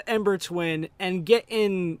into Ember Twin and get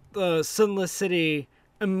in the Sunless City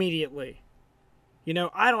immediately. You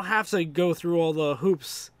know, I don't have to go through all the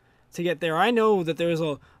hoops to get there. I know that there's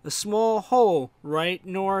a small hole right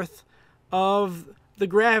north of the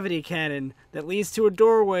gravity cannon that leads to a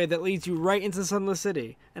doorway that leads you right into Sunless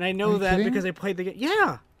City. And I know you that kidding? because I played the game.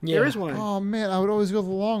 Yeah, Yeah. there is one. Oh man, I would always go the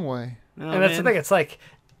long way. Oh, And that's the man. thing. It's like,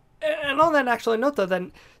 and on that actual note, though,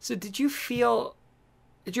 then, so did you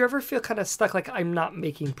ever feel kind of stuck, like I'm not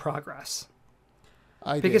making progress?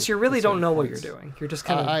 Because you really don't know what you're doing. You're just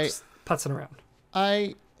kind of I- just putzing around.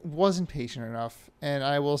 I wasn't patient enough, and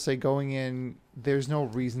I will say, going in, there's no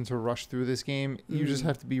reason to rush through this game. You just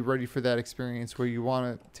have to be ready for that experience where you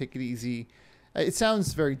want to take it easy. It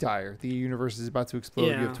sounds very dire. The universe is about to explode.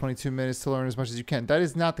 You Yeah. have 22 minutes to learn as much as you can. That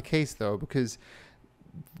is not the case, though, because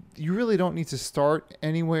you really don't need to start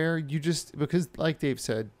anywhere. You just, because like Dave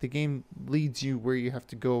said, the game leads you where you have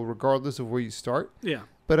to go regardless of where you start. Yeah.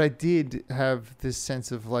 But I did have this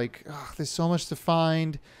sense of like, oh, there's so much to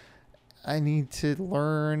find. I need to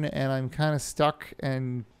learn, and I'm kind of stuck,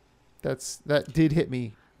 and that did hit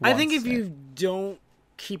me. I think once. if you don't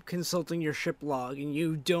keep consulting your ship log and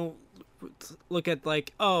you don't look at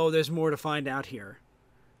like, oh, there's more to find out here.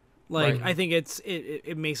 Like, Right. I think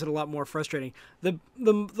it makes it a lot more frustrating. The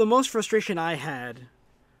most frustration I had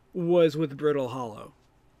was with Brittle Hollow,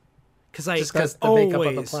 because Just because the makeup of the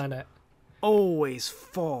always planet. always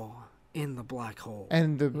fall in the black hole.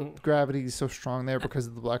 And the gravity is so strong there because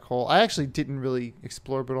of the black hole. I actually didn't really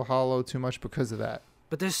explore Brittle Hollow too much because of that.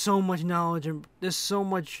 But there's so much knowledge and there's so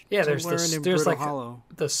much Yeah, to there's learn this- in there's Brittle like- Hollow.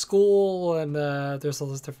 The school, and there's all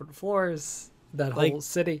those different floors, that Like, whole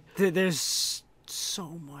city. There's so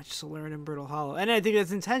much to learn in Brittle Hollow, and I think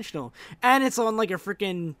that's intentional. And it's on like a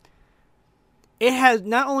freaking. It has,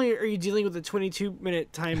 not only are you dealing with a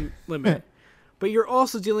 22-minute time limit, but you're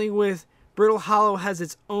also dealing with Brittle Hollow has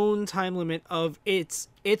its own time limit of it's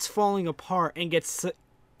falling apart and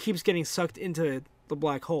keeps getting sucked into the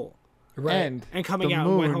black hole Right. And and coming the out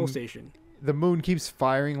in White moon- Hole Station. The moon keeps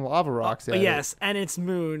firing lava rocks at it. Yes, and its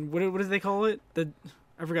moon. What do they call it?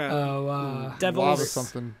 I forgot. Oh, Devil's Lava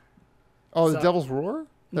something. Oh, the So- Devil's Roar?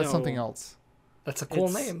 That's No. something else. that's a cool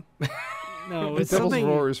it's- name. No, The it's Devil's something.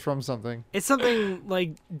 Roar is from something. It's something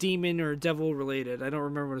like demon or devil related. I don't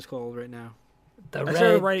remember what it's called right now. The I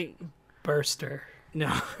started Red writing. Burster.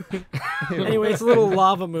 No. Anyway, it's a little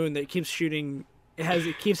lava moon that keeps shooting.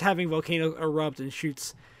 It keeps having volcano erupt and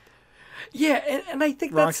shoots Yeah, and I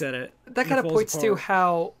think rocks that's, at it. that and kind of falls points to apart.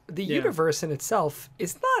 how the Yeah. universe in itself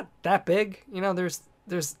is not that big. You know, there's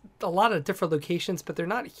a lot of different locations, but they're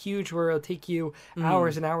not huge where it'll take you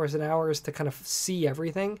hours and hours and hours to kind of see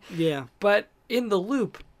everything. Yeah. But in the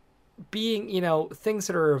loop, being, things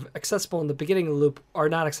that are accessible in the beginning of the loop are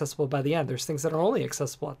not accessible by the end. There's things that are only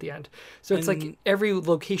accessible at the end. So it's like And- every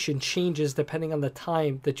location changes depending on the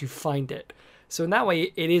time that you find it. So in that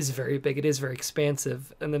way, it is very big. It is very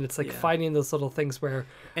expansive. And then it's like Yeah. finding those little things where,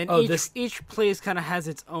 And oh, each place kind of has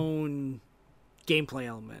its own gameplay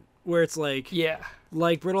element where it's like yeah.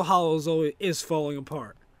 Brittle Hollow is falling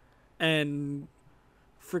apart, and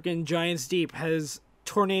freaking Giants Deep has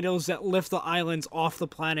tornadoes that lift the islands off the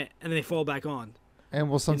planet and they fall back on. And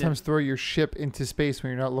will sometimes throw your ship into space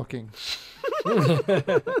when you're not looking.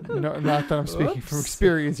 No, not that I'm speaking from Whoops.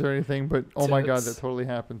 experience or anything, but oh my god, Oops. that totally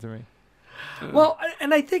happened to me. Well,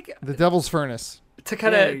 and I think The Devil's Furnace. to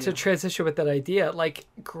kind There you of to go. transition with that idea, like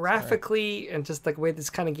graphically and just like the way this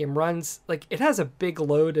kind of game runs, like it has a big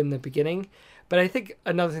load in the beginning, but I think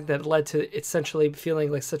another thing that led to essentially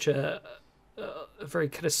feeling like such a very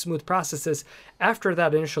kind of smooth process is after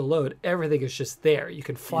that initial load, everything is just there. You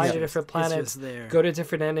can fly to different It's planets, just there. go to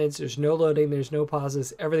different endings. There's no loading, there's no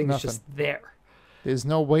pauses. Everything is just there. There's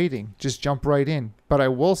no waiting. Just jump right in. But I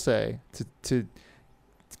will say, to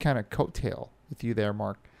kind of coattail with you there,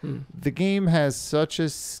 Mark, the game has such a,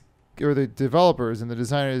 or the developers and the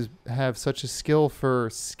designers have such a skill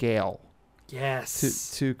for scale.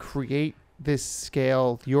 Yes. To create this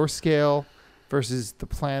scale, your scale versus the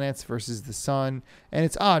planets versus the sun. And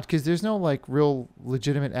it's odd because there's no like real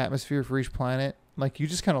legitimate atmosphere for each planet. Like you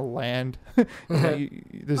just kind of land.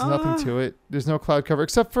 There's nothing to it. There's no cloud cover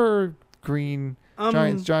except for green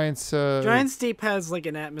giants. Giants Deep has like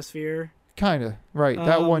an atmosphere. Kind of right.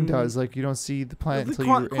 That one does. Like you don't see the planet until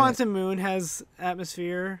you're in it. Quantum Moon has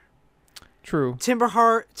atmosphere. True.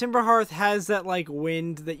 Timberhearth has that like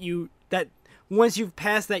wind that once you've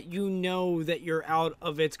passed that you know that you're out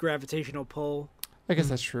of its gravitational pull. I guess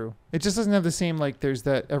that's true. It just doesn't have the same like. There's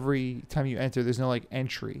that every time you enter, there's no like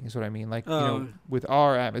entry. Is what I mean. Like you know, with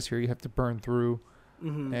our atmosphere, you have to burn through,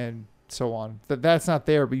 and so on. That's not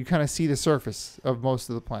there, but you kind of see the surface of most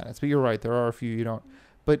of the planets. But you're right. There are a few you don't.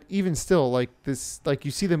 But even still, like this, like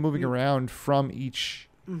you see them moving around from each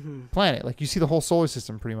planet. Like you see the whole solar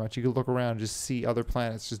system pretty much. You could look around and just see other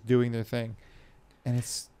planets just doing their thing, and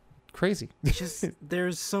it's crazy. Just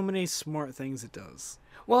there's so many smart things it does.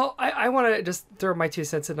 Well, I want to just throw my 2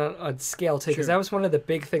 cents in on scale too, because that was one of the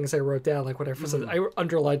big things I wrote down. Like when I first said, I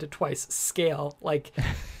underlined it twice. Scale. Like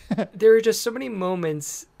there are just so many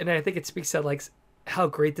moments, and I think it speaks to like how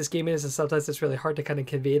great this game is, and sometimes it's really hard to kind of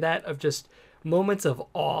convey that, of just moments of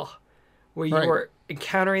awe, where you are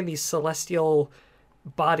encountering these celestial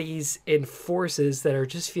bodies and forces that are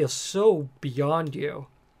just feel so beyond you.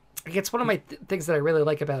 Like it's one of my things that I really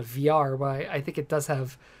like about VR, why I think it does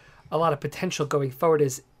have a lot of potential going forward,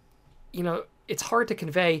 is, you know, it's hard to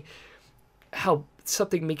convey how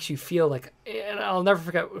something makes you feel like, and I'll never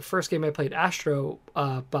forget the first game I played, Astro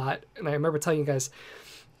Bot, and I remember telling you guys,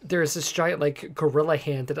 there's this giant like gorilla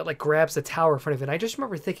hand that it like grabs the tower in front of it. And I just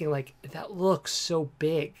remember thinking like, that looks so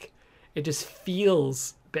big. It just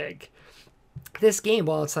feels big. This game,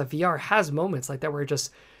 while it's not VR, has moments like that where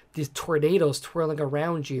just these tornadoes twirling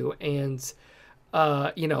around you, and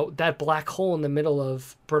you know, that black hole in the middle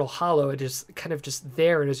of Brittle Hollow, it is kind of just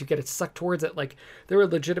there, and as you get it sucked towards it, like there were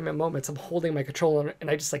legitimate moments I'm holding my controller and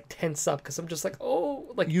I just like tense up because I'm just like,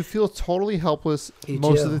 oh, like you feel totally helpless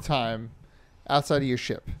most of the time outside of your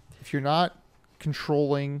ship. If you're not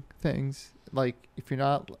controlling things, like if you're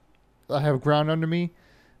not, I have ground under me,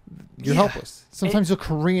 you're helpless. Sometimes you'll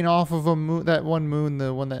careen off of a moon,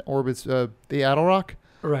 the one that orbits the Adelrock.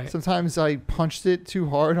 right. Sometimes I punched it too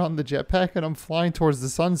hard on the jetpack and I'm flying towards the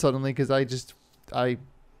sun suddenly because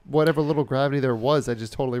whatever little gravity there was, I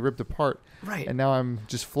just totally ripped apart. Right. And now I'm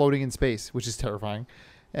just floating in space, which is terrifying.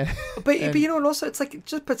 But you know, and also it's like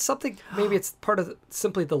just but something, maybe it's part of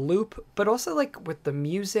simply the loop, but also like with the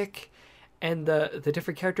music and the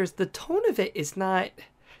different characters, the tone of it is not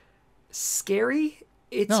scary.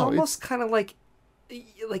 It's almost kind of like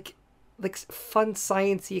fun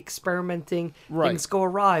sciencey experimenting. Right. Things go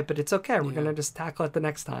awry, but it's okay. We're gonna just tackle it the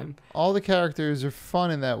next time. All the characters are fun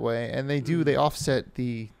in that way, and they offset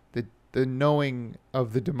the knowing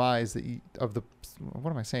of the demise of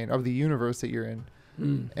the universe that you're in.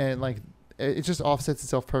 And like it just offsets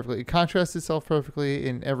itself perfectly. It contrasts itself perfectly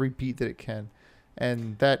in every beat that it can.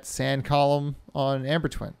 And that sand column on Amber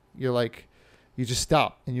Twin, you're like, you just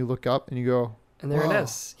stop and you look up and you go, and there whoa, it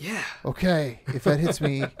is. Yeah. Okay, if that hits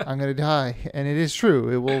me, I'm gonna die. And it is true.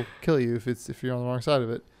 It will kill you if you're on the wrong side of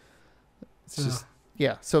it. It's just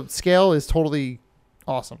So scale is totally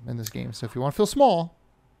awesome in this game. So if you want to feel small,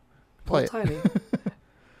 play it. Tiny.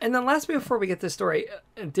 And then lastly, before we get to the story,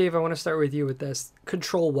 Dave, I want to start with you with this,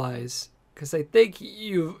 control-wise, because I think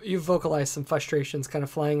you vocalized some frustrations kind of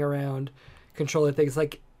flying around, controlling things,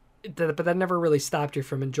 like, but that never really stopped you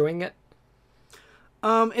from enjoying it?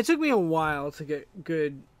 It took me a while to get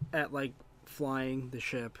good at, like, flying the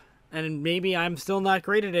ship. And maybe I'm still not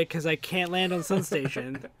great at it because I can't land on Sun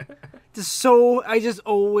Station. I just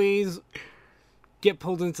always get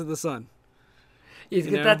pulled into the sun.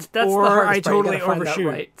 That's the or hardest part. totally You gotta find overshoot. that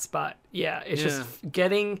right spot. Yeah, it's just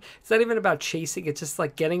it's not even about chasing. It's just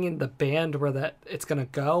like getting in the band where it's gonna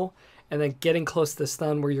go, and then getting close to the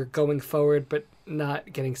stun where you're going forward but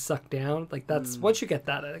not getting sucked down. Like that's once you get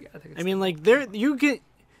that, I think. It's I mean, like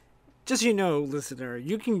Just so you know, listener,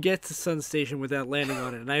 you can get to Sun Station without landing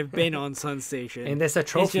on it, and I've been on Sun Station. And there's a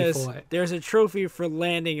trophy for it. There's a trophy for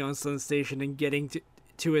landing on Sun Station and getting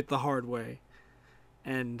to it the hard way.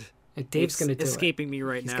 And Dave's going to do escaping me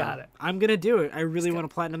right now. He's got it. I'm going to do it. I really want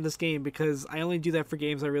to platinum this game because I only do that for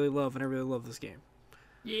games I really love, and I really love this game.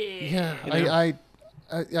 Yeah, You know?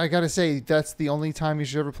 I gotta say that's the only time you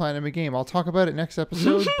should ever platinum a game. I'll talk about it next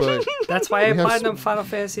episode, but That's why I platinum Final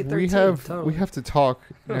Fantasy 13. we have to talk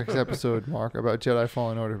next episode, Mark, about Jedi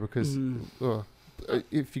Fallen Order because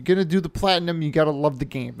if you're gonna do the platinum, you gotta love the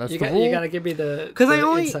game. That's the rule. You gotta give me the Because the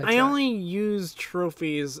I inside track. only use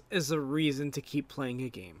trophies as a reason to keep playing a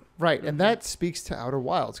game. Right, and that speaks to Outer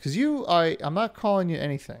Wilds because I'm not calling you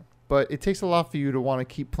anything, but it takes a lot for you to want to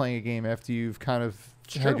keep playing a game after you've kind of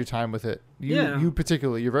had your time with it. You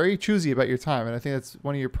particularly, you're very choosy about your time, and I think that's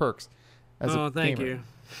one of your perks as a thank gamer. you.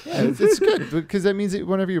 Yeah, it's good because that means that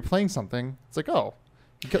whenever you're playing something, it's like, oh,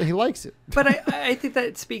 he likes it. But I think that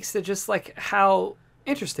it speaks to just like how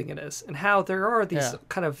interesting it is and how there are these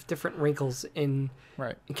kind of different wrinkles in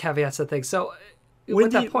caveats and things. So When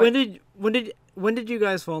did you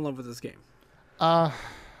guys fall in love with this game? On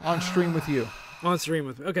stream with you. On stream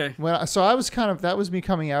with me. Okay. So I was that was me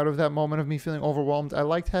coming out of that moment of me feeling overwhelmed. I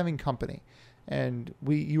liked having company, and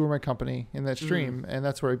you were my company in that stream, and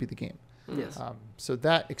that's where I beat the game. Yes. So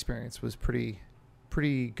that experience was pretty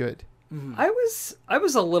good. Mm-hmm. I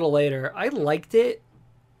was a little later. I liked it,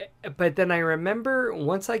 but then I remember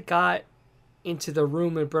once I got into the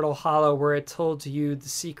room in Brittle Hollow where it told you the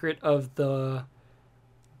secret of the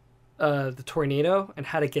tornado and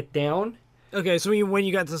how to get down. Okay, so when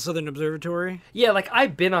you got to Southern Observatory? Yeah, like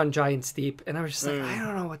I've been on Giant's Deep, and I was just like, I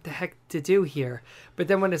don't know what the heck to do here. But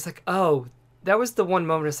then when it's like, oh, that was the one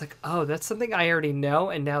moment. It's like, oh, that's something I already know,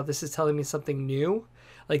 and now this is telling me something new.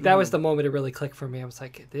 Like that was the moment it really clicked for me. I was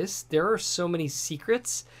like, there are so many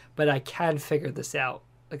secrets, but I can figure this out.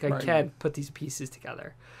 Like I can put these pieces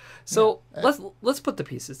together. So let's put the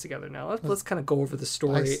pieces together now. Let's kind of go over the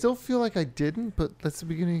story. I still feel like I didn't, but that's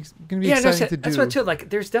going to be exciting to do. That's what too. Like,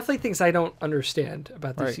 there's definitely things I don't understand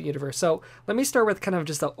about this universe. So let me start with kind of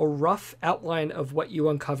just a rough outline of what you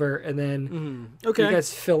uncover, and then you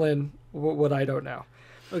guys fill in what I don't know.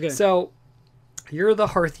 Okay. So you're the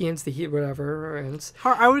Hearthians, the whatever.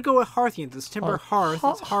 I would go with Hearthians. It's Timber Hearth.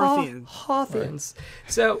 It's Hearthians. Hearthians.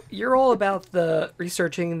 So you're all about the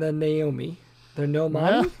researching the Naomi. The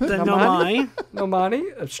Nomani? The Nomai.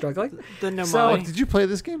 Nomani? I'm struggling. The Nomai. So, did you play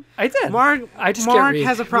this game? I did. Mark can't read.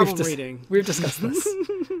 has a problem reading. We've discussed this.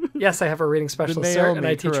 Yes, I have a reading specialist, sir, and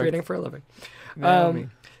I teach reading for a living.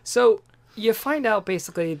 So you find out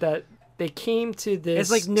basically that they came to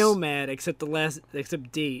this. It's like Nomad, except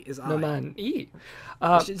D is I. Nomad E.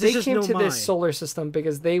 They came to this solar system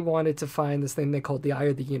because they wanted to find this thing they called the Eye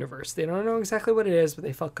of the Universe. They don't know exactly what it is, but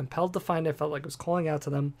they felt compelled to find it. Felt like it was calling out to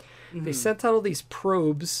them. Mm-hmm. They sent out all these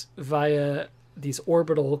probes via these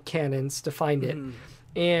orbital cannons to find it,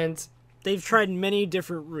 and they've tried many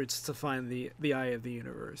different routes to find the Eye of the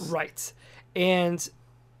Universe. Right, and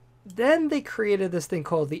then they created this thing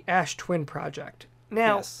called the Ash Twin Project.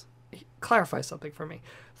 Now, clarify something for me.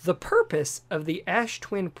 The purpose of the Ash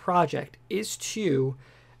Twin Project is to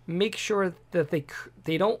make sure that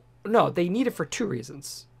they don't... No, they need it for two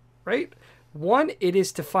reasons, right? One, it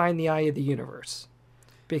is to find the Eye of the Universe.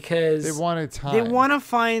 Because... They wanted time. They want to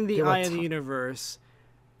find the Eye of the Universe,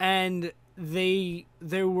 and they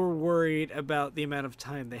were worried about the amount of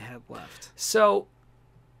time they had left. So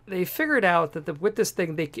they figured out that with this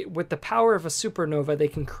thing, with the power of a supernova, they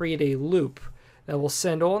can create a loop that will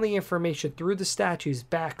send all the information through the statues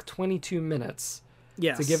back 22 minutes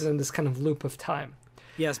to give them this kind of loop of time.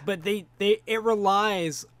 Yes, but it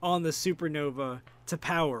relies on the supernova to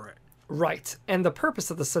power it. Right, and the purpose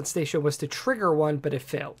of the Sun Station was to trigger one, but it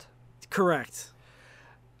failed. Correct.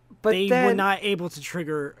 But they were not able to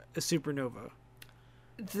trigger a supernova.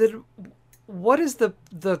 What is the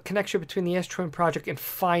connection between the Ash Twin Project and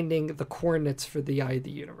finding the coordinates for the Eye of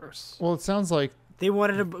the Universe? Well, it sounds like they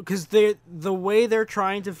wanted to, because the way they're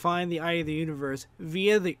trying to find the Eye of the Universe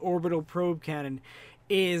via the orbital probe cannon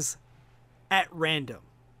is at random.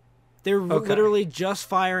 They're literally just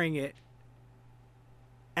firing it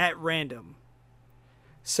at random.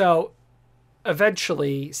 So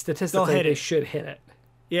eventually, statistically, they should hit it.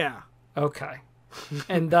 Yeah. Okay.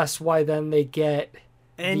 And that's why then they get...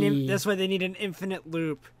 that's why they need an infinite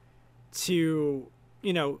loop to,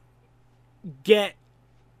 get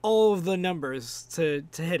all of the numbers to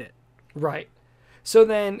hit it. Right. So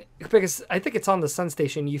then, because I think it's on the Sun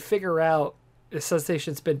Station, you figure out the Sun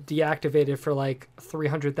Station's been deactivated for like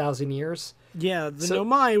 300,000 years. Yeah, the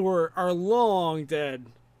Nomai are long dead.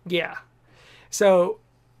 Yeah. So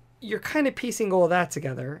you're kind of piecing all that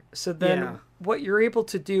together. So then Yeah. what you're able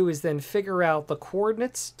to do is then figure out the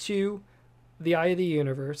coordinates to the eye of the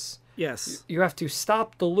universe. Yes. You have to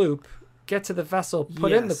stop the loop, get to the vessel,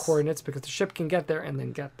 put in the Yes. coordinates because the ship can get there and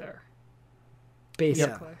then get there.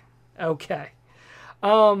 Basically. Okay.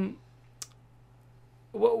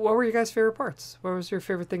 What were your guys' favorite parts? What was your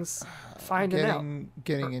favorite things finding out?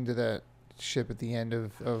 Getting into that ship at the end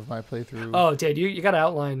of my playthrough. Oh, dude, you got to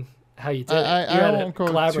outline how you did it. I You had a won't go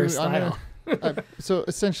glamorous too. I'm style. so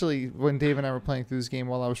essentially, when Dave and I were playing through this game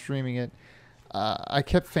while I was streaming it, I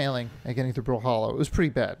kept failing at getting through Brawlhalla. It was pretty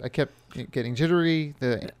bad. I kept getting jittery.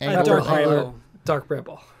 The angle. Dark Brawlhalla. Bramble. Dark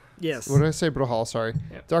Bramble. Yes. What did I say? Brawlhalla. Sorry.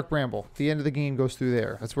 Yep. Dark Bramble. The end of the game goes through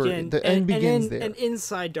there. That's where Again, the end begins there. And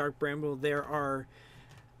inside Dark Bramble, there are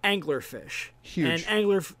anglerfish. Huge.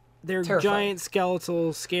 And they're Terrifying. giant,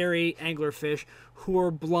 skeletal, scary anglerfish who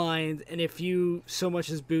are blind, and if you so much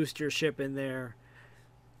as boost your ship in there,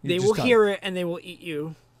 You're they just will done. hear it and they will eat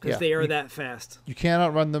you because Yeah. they are that fast. You can't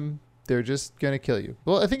outrun them. They're just gonna kill you.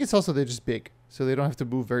 Well, I think it's also they're just big, so they don't have to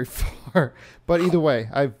move very far. But either way,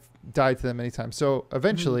 I've died to them many times. So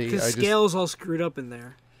eventually, Because I just scale's all screwed up in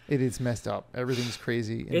there. it is messed up. Everything's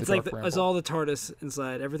crazy. In It's the like Dark it's Bramble. all the TARDIS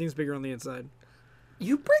inside. Everything's bigger on the inside.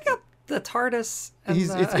 You bring up the TARDIS. And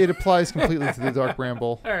It applies completely to the Dark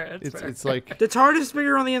Bramble. All right, that's fair. It's like The TARDIS is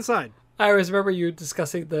bigger on the inside. I always remember you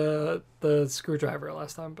discussing the screwdriver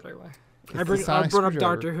last time, but anyway. I the sonic brought up screwdriver.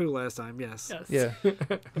 Doctor Who last time. Yes. Yes.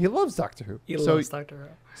 Yeah, he loves Doctor Who. He so loves Doctor Who.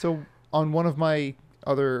 so on one of my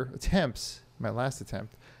other attempts, my last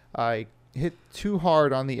attempt, I hit too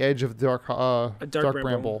hard on the edge of the Dark Dark Bramble,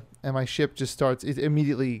 Bramble. and my ship just starts. It's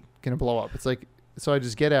immediately gonna blow up. It's like so I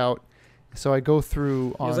just get out. So I go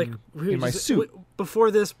through It on was like in my suit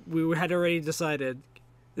before this, we had already decided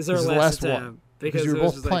this is our This is the last last one, attempt because you were it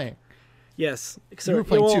was both just like- playing. yes, You were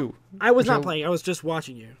playing too. I was which not I- playing. I was just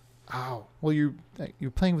watching you. Oh, well, you're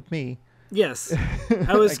playing with me. Yes,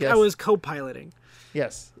 I was. guess. I was co-piloting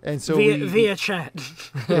Yes, and so via chat.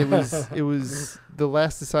 it was the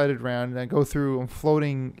last decided round, and I go through. I'm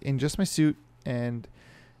floating in just my suit, and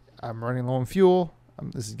I'm running low on fuel.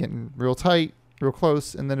 This is getting real tight, real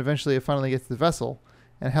close, and then eventually I finally get to the vessel,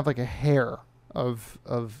 and I have like a hair of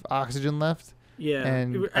oxygen left, Yeah,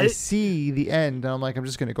 and I see the end, and I'm like, I'm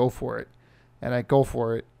just gonna go for it, and I go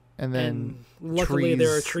for it, and then and luckily there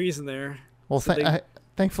are trees- trees in there. well, so they-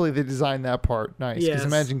 thankfully they designed that part nice, because Yes.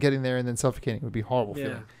 imagine getting there and then suffocating would be a horrible Yeah.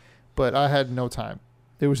 feeling. But I had no time.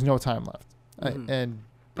 There was no time left, Mhm. and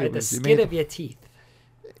By it the was- it skin made- of your teeth.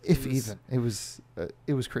 if It was- even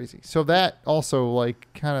it was crazy. So that also like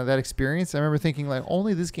kind of that experience, I remember thinking like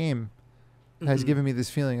only this game has Mhm. given me this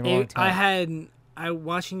feeling in a long time. I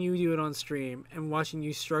watching you do it on stream and watching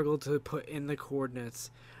you struggle to put in the coordinates.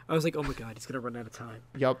 I was like, oh my god, he's gonna run out of time.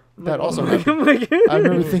 Yep, I'm that like, also oh my happened. God. I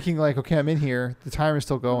remember thinking like, okay, I'm in here, the timer's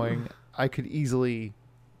still going, I could easily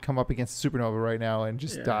come up against a supernova right now and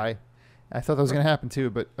just Yeah. die. I thought that was gonna happen too,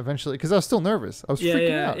 but eventually, because I was still nervous, I was yeah, freaking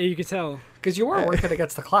yeah, out. you could tell. Because you were working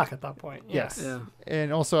against the clock at that point. Yeah. Yes. Yeah.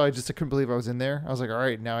 And also, I couldn't believe I was in there. I was like, all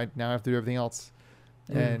right, now I have to do everything else.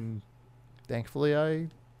 Mm. And thankfully, I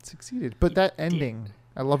succeeded. But that ending,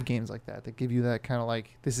 I love games like that that give you that kind of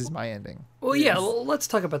like, this is my ending. Well, yeah, Yes. let's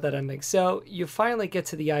talk about that ending. So you finally get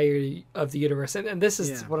to the eye of the universe, and this is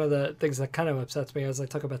Yeah. one of the things that kind of upsets me as I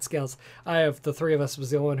talk about scales. The three of us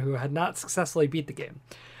was the only one who had not successfully beat the game.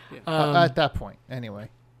 At that point, anyway.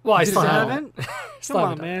 Well, I You still still haven't. haven't? Still Come on,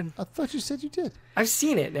 haven't done it. man. I thought you said you did. I've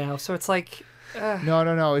seen it now, so it's like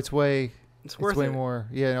No. It's way. It's It's worth way it. more.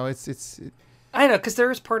 Yeah, no. I know, because there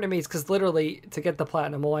is part of me, because literally to get the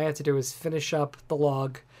platinum, all I have to do is finish up the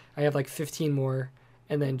log. I have like 15 more,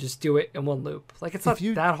 and then just do it in one loop. Like it's If not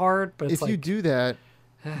you- that hard, but it's If like you do that,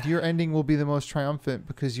 your ending will be the most triumphant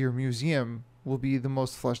because your museum will be the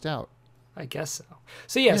most fleshed out. I guess so.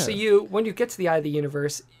 So yeah, so Yeah. you when you get to the eye of the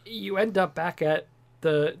universe, you end up back at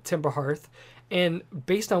the Timber Hearth, and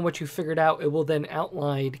based on what you figured out, it will then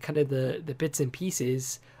outline kind of the bits and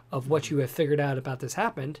pieces of what you have figured out about this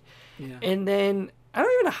happened. Yeah. And then I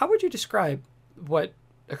don't even know, how would you describe what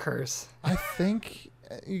occurs? I think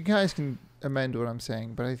you guys can amend what I'm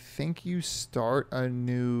saying, but I think you start a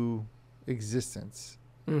new existence,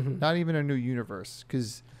 Mm-hmm. not even a new universe,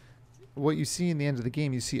 because what you see in the end of the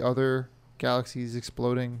game, you see other galaxies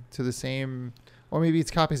exploding to the same, or maybe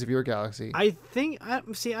it's copies of your galaxy. I think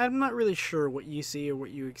I'm not really sure what you see or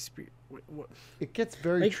what you experience. What, It gets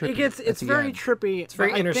very like, trippy. it's at the very end. trippy. It's very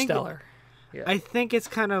but I think- interstellar. I think it's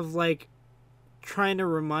kind of like trying to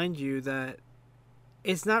remind you that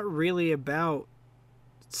it's not really about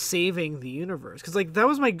saving the universe, because like that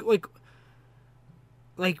was my like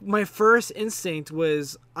like my first instinct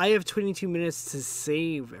was I have 22 minutes to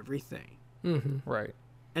save everything, Right.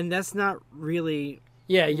 and that's not really.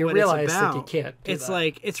 Yeah, you what realize it's that about. you can't do It's that.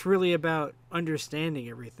 like it's really about understanding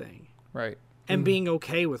everything Right. and being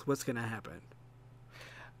okay with what's gonna happen.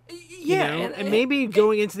 yeah, You know? And maybe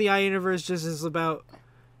going into the I universe just is about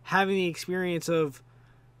having the experience of,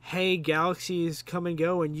 hey, galaxies come and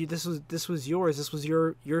go, and this was yours. This was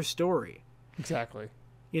your story. Exactly.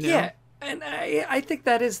 You know? Yeah, and I think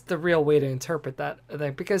that is the real way to interpret that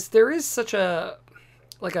thing, because there is such a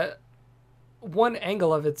one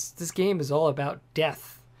angle of this game is all about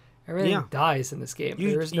death. Everything dies in this game.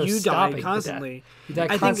 There is no you stopping die constantly. You die I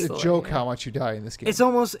think constantly. It's a joke how much you die in this game. It's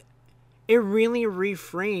almost, it really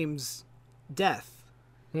reframes death.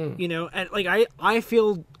 You know, and like I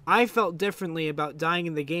felt differently about dying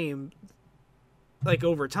in the game, like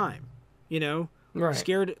over time. You know, Right.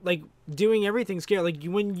 scared, like doing everything scared. Like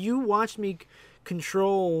when you watched me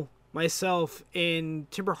control myself in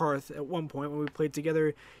Timberhearth at one point when we played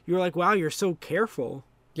together, you were like, "Wow, you're so careful."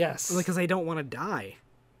 Yes. Like, because I don't want to die.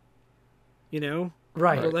 You know,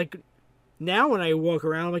 right. But like now when I walk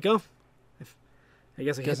around, I'm like, oh, I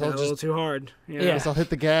guess I hit that a little too hard. You know? Yeah. Guess I'll hit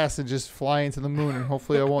the gas and just fly into the moon, and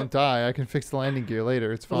hopefully I won't die. I can fix the landing gear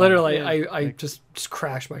later. It's fine. Literally, Yeah. I just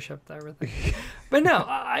crashed my ship and everything. But no,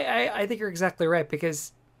 I think you're exactly right,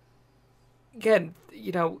 because again,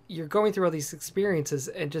 you know, you're going through all these experiences,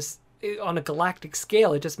 and just on a galactic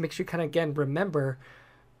scale, it just makes you kind of again remember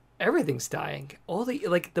everything's dying. All the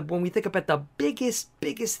when we think about the biggest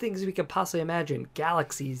things we could possibly imagine,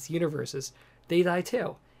 galaxies, universes, they die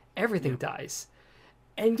too. Everything dies.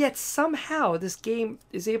 And yet somehow this game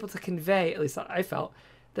is able to convey, at least I felt,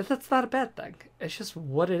 that that's not a bad thing. It's just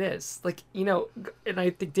what it is. Like, you know, and I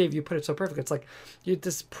think, Dave, you put it so perfectly. It's like you have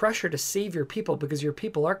this pressure to save your people because your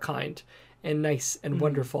people are kind and nice and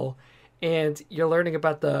wonderful. And you're learning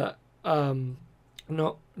about the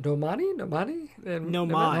Nomani?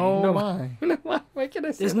 Oh my. Why can't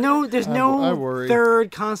I say There's that? no I worry.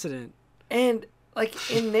 third consonant. And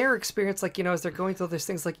like in their experience, like, you know, as they're going through these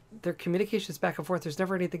things, like their communications back and forth, there's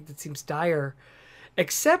never anything that seems dire.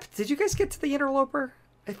 Except, did you guys get to the interloper?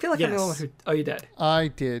 I feel like I'm the only one who. Oh, you did. I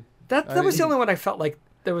did. That was the only one I felt like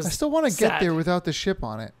there was. I still want to get sad. there without the ship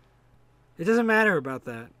on it. It doesn't matter about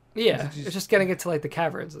that. Yeah, it's just getting into like the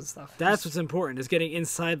caverns and stuff. That's what's important, is getting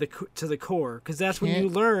inside to the core, because that's when you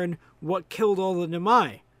Can't- learn what killed all the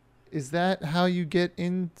Nemai. Is that how you get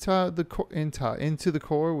into the into the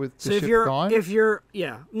core with the So ship gone? if you're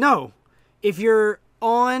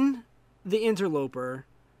on the interloper,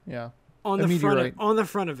 yeah. on A the meteorite.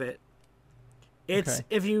 front of it, it's Okay.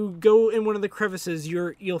 if you go in one of the crevices,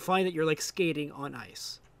 you'll find that you're like skating on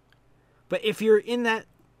ice. But if you're in that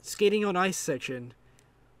skating on ice section,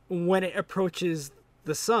 when it approaches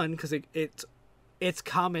the sun, because this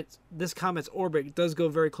comet's orbit does go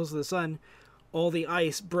very close to the sun, all the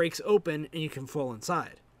ice breaks open and you can fall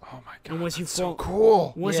inside. Oh my god. And once you that's so fall,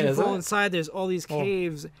 cool. once Yeah, you is fall it? inside, there's all these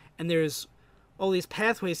caves and there's all these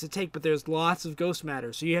pathways to take, but there's lots of ghost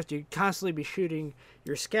matter. So you have to constantly be shooting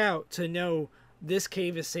your scout to know this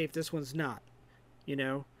cave is safe, this one's not. You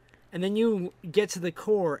know? And then you get to the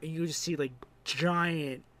core and you just see like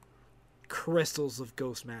giant crystals of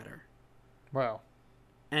ghost matter. Wow.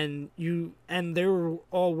 And they're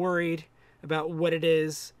all worried about what it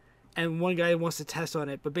is, and one guy wants to test on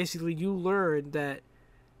it, but basically you learn that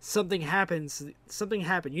something happened.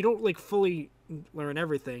 You don't like fully learn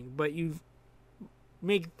everything, but you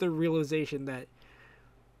make the realization that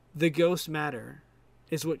the ghost matter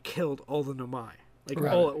is what killed all the Nomai, like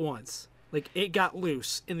Right. all at once. Like it got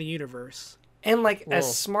loose in the universe. And like Whoa.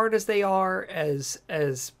 as smart as they are, as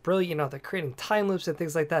brilliant, you know, they're creating time loops and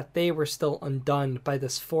things like that, they were still undone by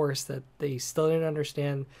this force that they still didn't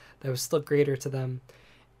understand, that was still greater to them.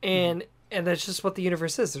 And that's just what the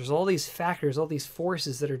universe is. There's all these factors, all these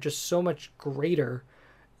forces that are just so much greater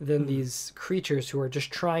than these creatures who are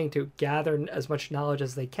just trying to gather as much knowledge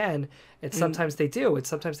as they can. And sometimes they do, and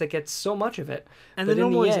sometimes they get so much of it. And But the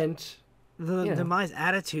in the Nomai's- end, The you know. Nomai's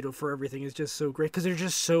attitude for everything is just so great because they're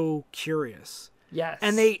just so curious. yes.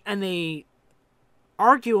 And they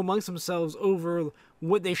argue amongst themselves over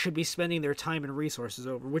what they should be spending their time and resources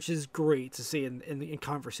over, which is great to see in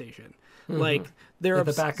conversation. Like they're Yeah,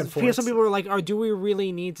 the back and some forths. people are like, "Oh, do we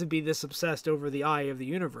really need to be this obsessed over the eye of the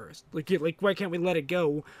universe? Like why can't we let it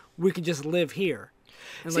go? We can just live here."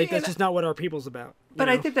 And See, like that's and just not what our people's about. you But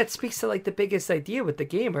I know? think that speaks to like the biggest idea with the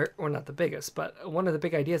game, or not the biggest, but one of the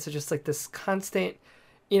big ideas is just like this constant,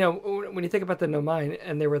 you know, when you think about the Nomai,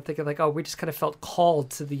 and they were thinking like, oh, we just kind of felt called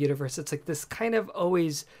to the universe. It's like this kind of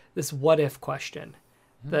always this what if question.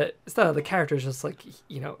 that it's not the characters, just like,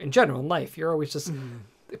 in general in life, you're always just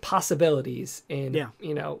possibilities and,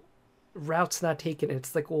 routes not taken.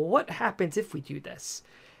 It's like, well, what happens if we do this?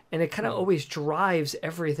 And it kind of always drives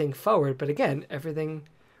everything forward. But again, everything,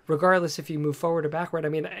 regardless if you move forward or backward, I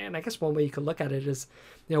mean, and I guess one way you could look at it is,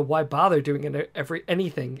 why bother doing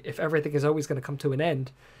anything if everything is always going to come to an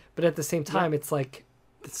end? But at the same time, it's like,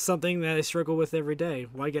 it's something that I struggle with every day.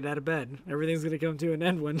 Why get out of bed? Everything's going to come to an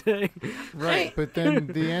end one day. Right. But then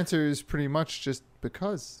the answer is pretty much just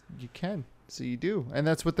because you can. So you do. And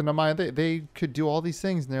that's what the Nomai, they could do all these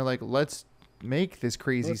things. And they're like, let's make this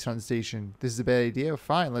crazy sun station. This is a bad idea.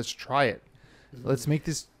 Fine. Let's try it. Let's make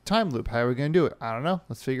this time loop. How are we going to do it? I don't know.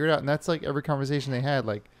 Let's figure it out. And that's like every conversation they had,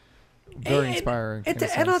 like very inspiring. And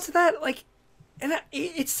to add on to that, like, and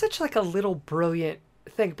it's such like a little brilliant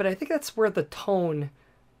thing, but I think that's where the tone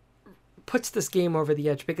puts this game over the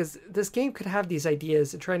edge, because this game could have these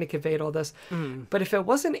ideas and trying to convey all this, but if it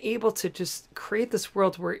wasn't able to just create this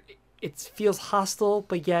world where it feels hostile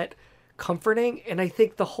but yet comforting, and I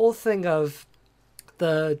think the whole thing of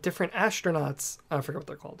the different astronauts, I forget what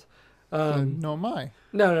they're called. Nomai.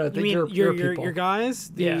 No, you mean your guys,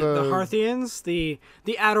 the Harthians,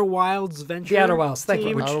 the Outer Wilds venture. The Outer Wilds, thank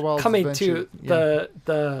you. Outer Wilds coming Adventure, to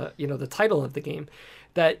the title of the game,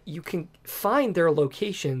 that you can find their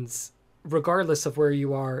locations regardless of where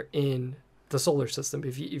you are in the solar system.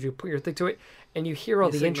 If you put your thing to it and you hear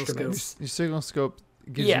all the instruments, your signal scope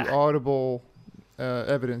gives you audible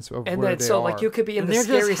evidence of and where then, they so are. like you could be in the they're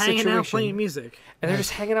scary just hanging situation out playing music, and they're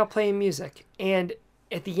just hanging out playing music, and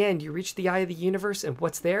at the end you reach the eye of the universe, and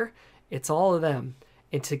what's there? It's all of them,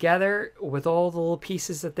 and together with all the little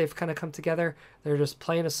pieces that they've kind of come together, they're just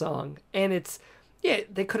playing a song. And it's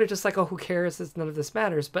they could have just like, oh, who cares, none of this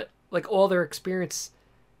matters, but like all their experience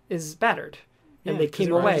is battered, and they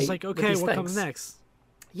came away just like, okay, what comes next?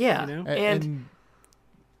 And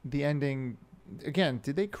the ending again,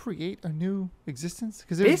 did they create a new existence?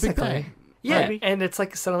 Because it was a big basically, thing. yeah. Maybe. And it's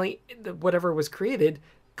like suddenly whatever was created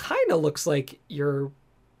kind of looks like your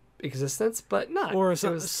existence, but not. Or It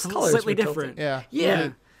was slightly were tilted. different. Yeah.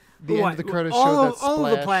 The end of the credits showed all that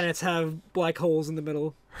splash. of the planets have black holes in the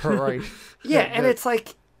middle. Right. Yeah, and it's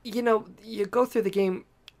like, you go through the game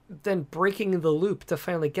then breaking the loop to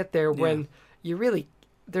finally get there when you really,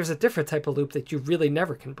 there's a different type of loop that you really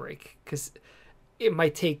never can break, because it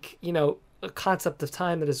might take, a concept of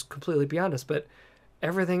time that is completely beyond us, but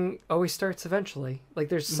everything always starts eventually. Like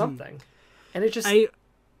there's something. And it's just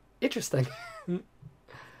interesting.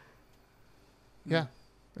 Yeah.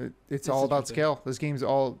 It's all about scale. This game's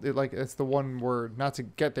it's the one word, not to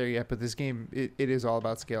get there yet, but this game, it is all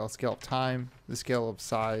about scale. Scale of time, the scale of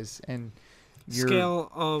size, and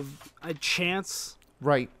scale of a chance.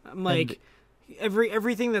 Right. Like,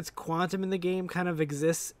 everything that's quantum in the game kind of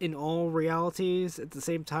exists in all realities at the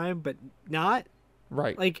same time, but not.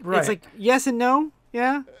 Right. It's like yes and no.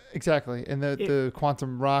 Yeah. Exactly. And the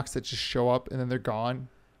quantum rocks that just show up and then they're gone,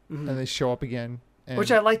 and they show up again. And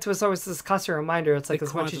which I liked was always this constant reminder. It's like as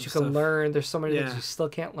much quantum as you can stuff. learn, there's so many things you still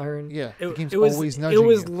can't learn. Yeah. The game's it was always nudging it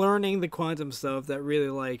was you. learning the quantum stuff that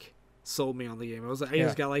really sold me on the game. I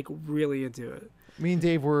just got really into it. Me and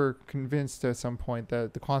Dave were convinced at some point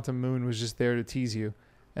that the quantum moon was just there to tease you.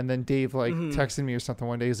 And then Dave texted me or something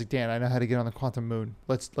one day. He was like, Dan, I know how to get on the quantum moon.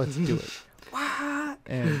 Let's do it. What?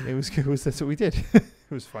 And it was that's what we did. It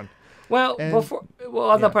was fun. Well,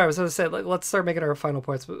 on that part, I was going to say, let's start making our final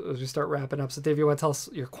points as we start wrapping up. So, Dave, you want to tell us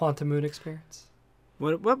your quantum moon experience?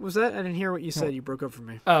 What was that? I didn't hear what you said. You broke up for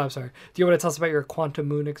me. Oh, I'm sorry. Do you want to tell us about your quantum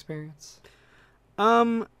moon experience?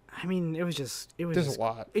 I mean, there's a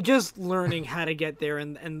lot. Just learning how to get there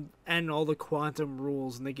and all the quantum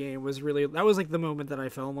rules in the game was really, that was like the moment that I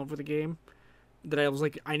fell in love with the game. That I was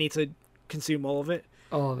like, I need to consume all of it.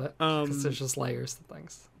 All of it. Because there's just layers to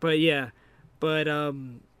things.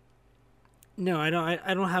 No, I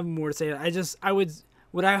don't have more to say.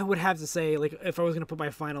 What I would have to say, like, if I was gonna put my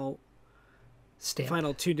final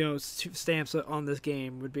two stamps on this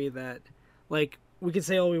game, would be that, like, we could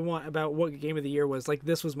say all we want about what game of the year was. Like,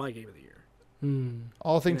 this was my game of the year.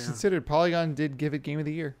 All things considered, Polygon did give it game of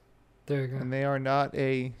the year. There you go. And they are not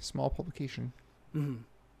a small publication. Mm-hmm.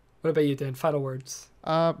 What about you, Dan? Final words.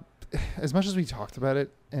 As much as we talked about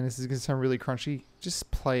it, and this is going to sound really crunchy, just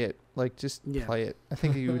play it. Play it. I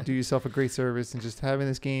think you would do yourself a great service and just having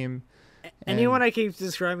this game. Anyone I keep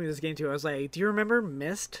describing this game to, I was like, do you remember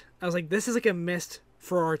Myst? I was like, this is like a Myst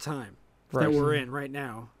for our time that we're in right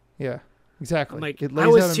now. Yeah, exactly. I'm like, it lays I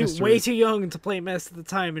was out a way too young to play Myst at the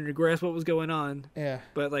time and to grasp what was going on. Yeah.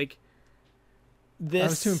 But, like, this I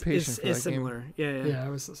was too impatient is for that similar. game. Yeah. I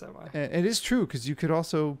was the same way. And it is true, because you could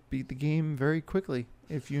also beat the game very quickly.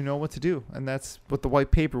 if you know what to do. And that's what the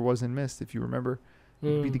white paper was in Myst, if you remember.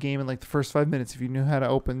 You could beat the game in like the first 5 minutes if you knew how to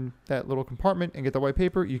open that little compartment and get the white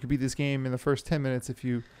paper. You could beat this game in the first 10 minutes if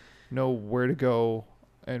you know where to go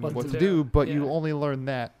and what to do. But you only learn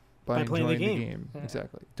that by playing enjoying the the game. game.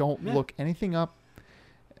 Exactly. Don't look anything up.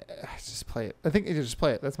 Just play it. I think you just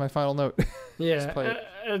play it. That's my final note. Yeah. play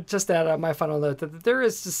Just add my final note that there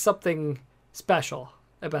is just something special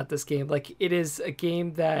about this game. Like, it is a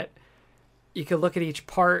game that you can look at each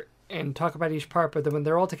part and talk about each part, but then when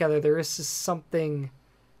they're all together, there is just something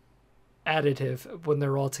additive when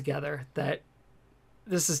they're all together. That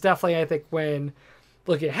this is definitely, I think, when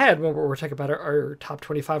looking ahead, when we're talking about our top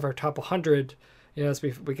 25, our top 100, as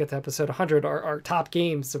we get to episode 100, our top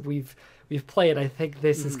games that we've played, I think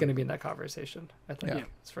this is going to be in that conversation. I think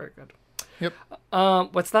it's very good. Yep.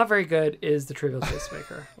 What's not very good is the Trivial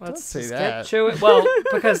Tastemaker. Let's say just that. get to it. Well,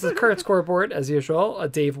 because the current scoreboard, as usual,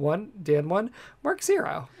 Dave 1, Dan 1, Mark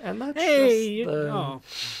 0, and that's Hey, just oh.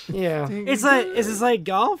 yeah. Is this like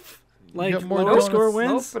golf? Like got more lower donuts. score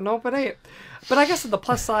wins? Nope, it ain't. But I guess on the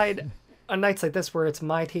plus side, on nights like this where it's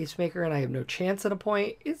my tastemaker and I have no chance at a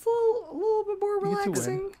point, it's a little bit more You get to win.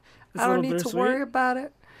 relaxing. It's I a don't little need to bittersweet. worry about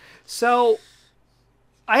it. So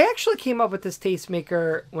I actually came up with this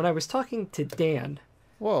tastemaker when I was talking to Dan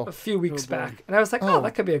Whoa. a few weeks boy. back, and I was like, Oh.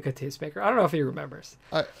 that could be a good tastemaker. I don't know if he remembers.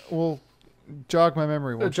 Well, jog my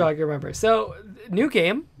memory. won't you? Jog your memory. So, new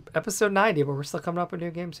game, episode 90, but we're still coming up with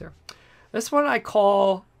new games here. This one I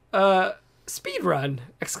call speed run!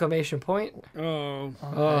 Exclamation point.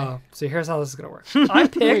 Oh. So here's how this is gonna work. I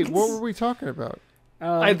picked. Wait, what were we talking about?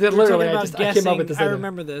 I did we're literally, talking I about just- I came up guessing. with this I idea.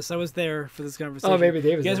 remember this. I was there for this conversation. Oh, maybe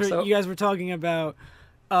Dave was you guys there, were so- you guys were talking about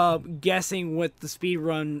guessing what the speed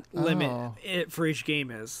run limit for each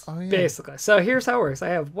game is. Oh, yeah. Basically. So here's how it works. I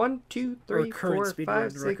have 1, 2, 3, current 4, speedrun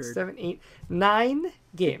 5, 6, record. 7, 8, 9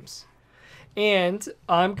 games. And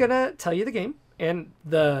I'm gonna tell you the game and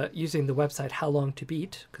using the website How Long to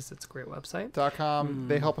Beat, because it's a great website. .com.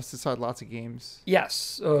 They help us decide lots of games.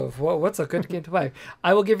 Yes. What's a good game to play?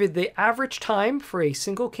 I will give you the average time for a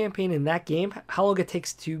single campaign in that game, how long it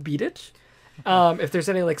takes to beat it. If there's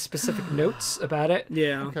any specific notes about it.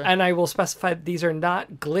 Yeah. Okay. And I will specify these are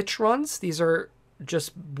not glitch runs. These are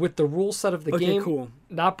just with the rule set of the Okay, game. cool.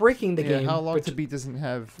 Not breaking the Yeah, game. How Long but to Beat doesn't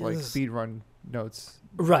have This- speed run notes,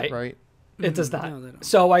 Right. right? It does not. No, they don't.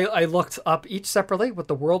 So I looked up each separately what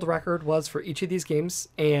the world record was for each of these games,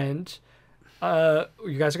 and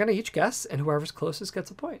you guys are going to each guess, and whoever's closest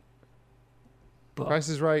gets a point. But Price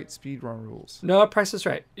is Right. Speed run rules. no, Price is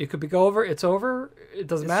Right. It could be go over. It's over. It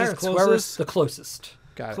doesn't It's matter. just It's whoever's closest? the closest.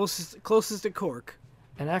 Got it. Closest to cork.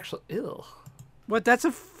 And actually, ew. What? That's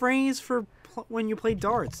a phrase for when you play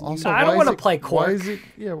darts. Also, I don't why is wanna it- play cork. Why is it?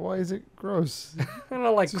 Yeah. Why is it gross? I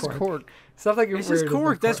don't like It's just cork. cork. Stuff like It's just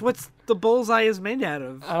cork. That's what the bullseye is made out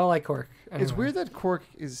of. I don't like cork. It's Anyway. weird that cork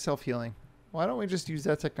is self-healing. Why don't we just use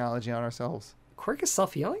that technology on ourselves? Cork is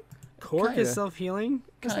self-healing? Cork Kinda. is self-healing.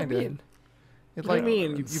 What does that Kinda. mean? It What do you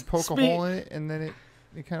mean? You poke a Spe- hole in it and then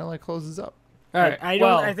it kind of closes up. All right. I don't.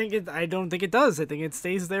 well, I think it. I don't think it does. I think it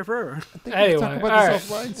stays there forever. I think we Anyway, can talk about all this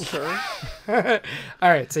offline, sir. All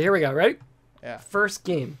right. So here we go. Ready? Yeah. First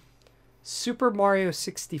game, Super Mario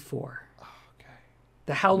 64. Okay.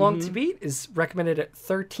 The How Long to Beat is recommended at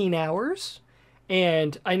 13 hours,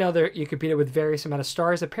 and I know there you could beat it with various amount of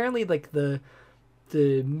stars. Apparently, the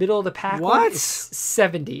middle of the pack one What? is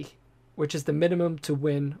 70, which is the minimum to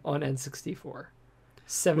win on N64.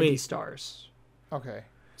 70 Wait. stars. Okay.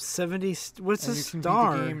 70. What's And a you can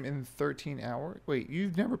star? beat the game in 13 hours. Wait,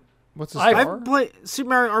 you've never? What's a I've star? I've played Super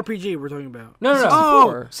Mario RPG. We're talking about. No, no, no.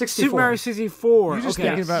 Oh, 64. Super Mario 64. You're just okay.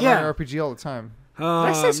 thinking about yeah. Mario RPG all the time. Did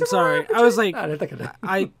I say I'm Super sorry. Mario I was RPG? like, No, I didn't think of that.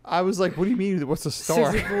 I I was like, what do you mean? What's a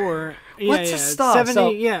star? 64. Yeah, What's a yeah, star? 70. So,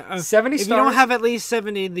 yeah, 70 If stars. you don't have at least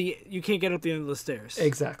 70, you can't get up the end of the stairs.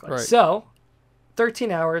 Exactly. Right. So,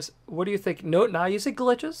 13 hours. What do you think? No, not using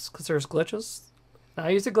glitches, because there's glitches.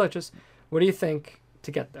 Not using glitches. What do you think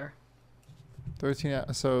to get there? 13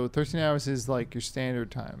 hours. So 13 hours is like your standard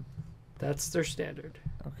time. That's their standard.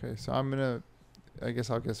 Okay, so I guess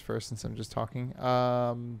I'll guess first since I'm just talking.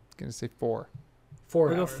 Gonna say 4.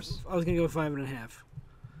 4 I hours. was gonna go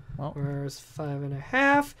 5.5. Where's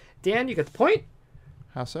 5.5? Dan, you get the point.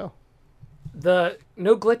 How so? The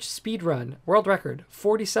no glitch speed run world record: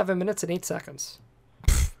 47 minutes and 8 seconds.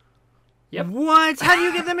 Yep. What? How do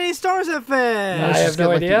you get that many stars that I fast? have just no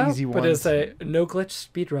get, like, the idea, easy but it's ones. a no glitch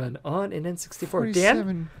speed run on an N64. Dan,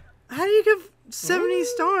 47. How do you give 70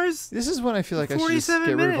 stars? This is when I feel like I should just 47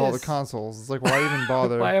 get rid of all the minutes. consoles. It's like, why even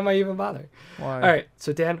bother? why am I even bothering? Why? All right,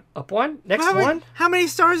 so Dan, up one. Next How many, one. how many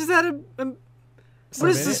stars is that? What is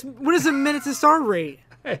minute? this? What is a minute to star rate?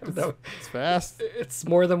 I have no. It's fast. It's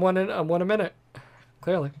more than one a minute.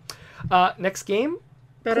 Clearly. Next game,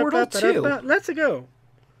 Portal 2. Let's go.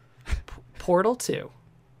 Portal 2.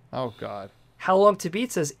 Oh God. How long to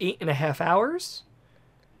beat says 8.5 hours.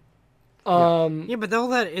 Yeah, but all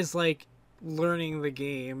that is like learning the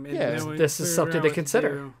game. And Yeah, knowing, this is figuring something out to what consider.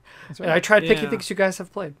 do. That's And I tried picking Yeah. things you guys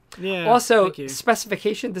have played. Yeah. Also, thank you.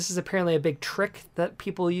 specification. This is apparently a big trick that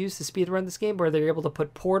people use to speedrun this game, where they're able to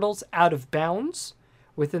put portals out of bounds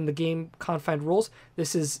within the game confined rules.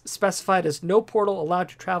 This is specified as no portal allowed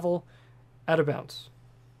to travel out of bounds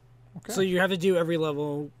Okay. So you have to do every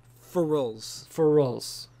level for rules. for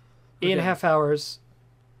rules. 8.5 hours.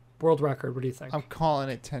 World record. What do you think? I'm calling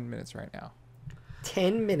it 10 minutes right now.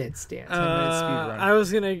 10 minutes, Dan. 10-minute speed run. I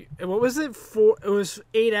was gonna. What was it? It was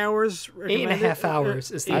 8 hours. 8.5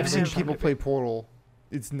 hours is the I've seen average people time. play Portal.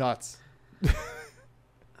 It's nuts.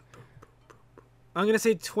 I'm gonna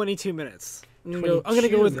say 22 minutes. I'm gonna go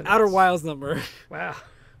 22 with Outer minutes. Wilds number. Wow.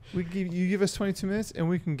 You give us 22 minutes, and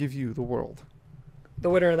we can give you the world. The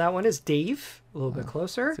winner of that one is Dave. A little bit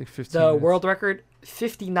closer. It's like 15 The minutes. world record,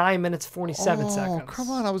 59 minutes, 47 seconds. Oh, come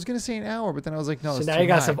on. I was going to say an hour, but then I was like, no, So it's now too you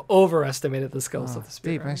guys high. have overestimated the skills of the speed.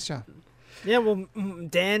 Dave, nice job. Yeah, well,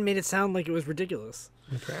 Dan made it sound like it was ridiculous.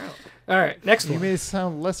 All right, next You one. made it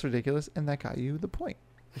sound less ridiculous, and that got you the point.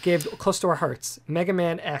 Gave close to our hearts. Mega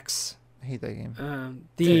Man X. I hate that game.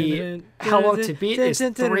 The how long to beat is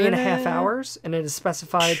 3.5 hours, and it is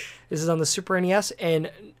specified. This is on the Super NES and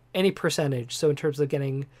any percentage. So in terms of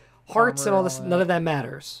getting hearts and Armor all and this, all none of that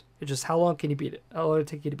matters. It's just how long can you beat it? How long did it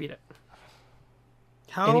take you to beat it?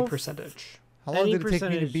 Any percentage. How long any did it take me to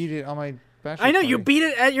percentage. beat it on my bachelor I know you party? beat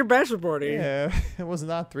it at your bachelor party. Yeah, it was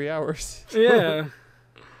not 3 hours. Yeah.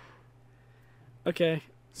 Okay.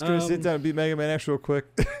 Just gonna sit down and beat Mega Man X real quick.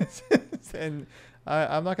 And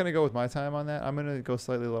I'm not gonna go with my time on that. I'm gonna go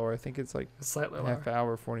slightly lower. I think it's like Slightly half lower.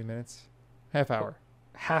 hour, 40 minutes. Half hour.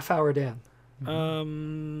 Half hour down.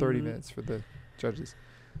 30 minutes for the judges.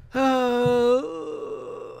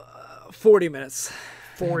 40 minutes.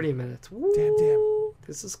 40 minutes. Damn. Woo,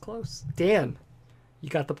 This is close. Dan, you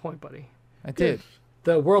got the point, buddy. I did.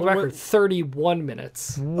 The world Well, record, 31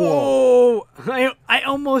 minutes. Whoa! I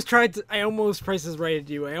almost tried to. I almost prices righted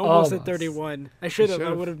you. I almost said Almost. 31. I should have. I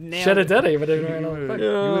should've. would have nailed Should have it. did it, but it You ran would quick. have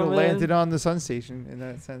man. landed on the Sun Station in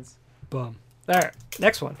that sense. Boom. All right,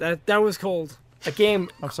 next one. That was cold. A game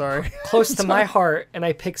I'm sorry. close to my heart, and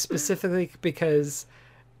I picked specifically because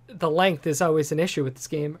the length is always an issue with this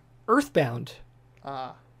game. Earthbound.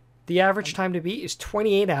 The average time to beat is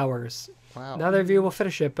 28 hours. Wow. Neither of you will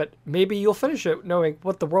finish it, but maybe you'll finish it knowing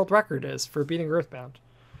what the world record is for beating Earthbound.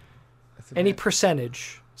 That's a Any bit-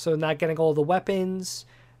 percentage. So not getting all the weapons,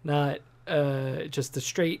 not just the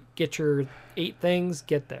straight get your 8 things,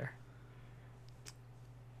 get there.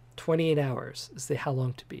 28 hours is the how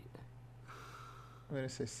long to beat. I'm gonna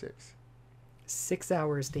say 6. 6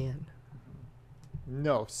 hours, Dan.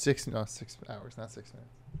 No, 6. No, 6 hours, not 6 minutes.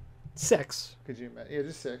 6. Could you? Yeah,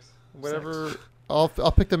 just 6. Whatever. I'll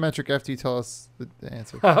pick the metric after you tell us the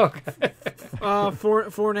answer. Okay.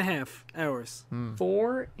 4.5 hours.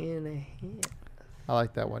 4.5. I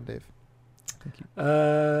like that one, Dave. Thank you.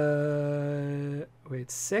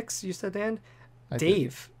 Wait, 6, you said, Dan? I did.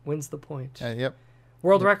 Dave wins the point. Yep.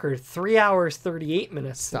 World record, 3 hours, 38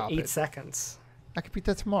 minutes, Stop and 8 it. seconds. I could beat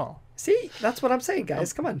that tomorrow. See, that's what I'm saying,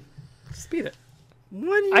 guys. Come on. Just beat it.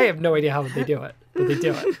 What? I have no idea how they do it, but they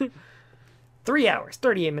do it. 3 hours,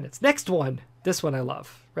 38 minutes. Next one. This one I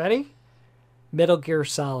love. Ready? Metal Gear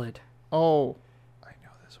Solid. Oh, I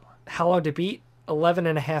know this one. How long to beat?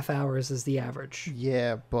 11.5 hours is the average.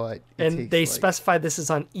 Yeah, but it And takes, they like, specified this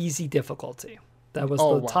is on easy difficulty. That was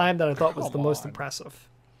Oh, the wow. time that I thought was Come the most on. impressive.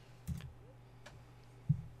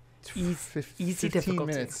 15 easy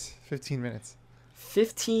difficulty. minutes. 15 minutes.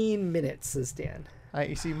 15 minutes, says Dan.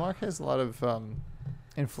 You see, Mark has a lot of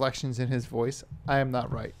inflections in his voice. I am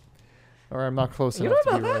not right, or I'm not close You enough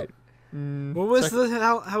don't to be know that? right. What was Check- the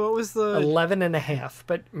how? What was the? 11.5.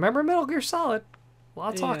 But remember Metal Gear Solid? A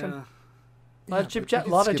lot of talking. Yeah. Lot of Yeah, jib- but you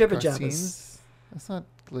can lot of skip jibba jabbas. cutscenes. That's not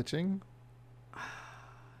glitching.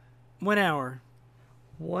 1 hour.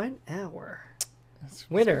 1 hour. That's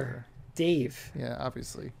Winner, Dave. Yeah,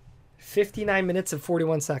 obviously. 59 minutes and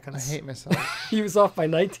 41 I seconds. hate myself. He was off by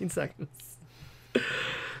 19 seconds.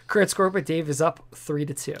 Current score, but Dave is up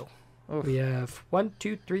 3-2. Oof. We have 1,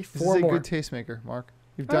 2, 3, This 4 is a more. good tastemaker, Mark.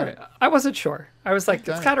 You've done it. I wasn't sure. I was like, You've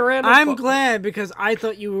done it's it. kind of random. I'm but- glad because I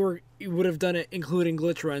thought you would have done it including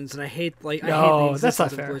glitch runs, and I hate I hate the No, that's not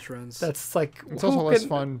existence of fair. glitch runs. That's like It's who also less can-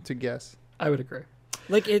 fun to guess. I would agree.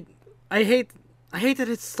 like it. I hate that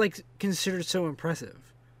it's like considered so impressive.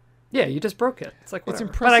 Yeah, you just broke it. It's like It's whatever.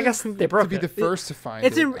 impressive But I guess they broke to be it. the first to find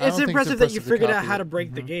It's it. I don't it's think impressive that you to figured out copy how it. to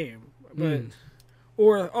break the game, but Mm.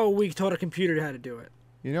 or we taught a computer how to do it.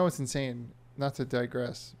 You know what's insane? Not to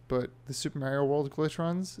digress, but the Super Mario World glitch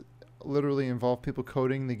runs literally involve people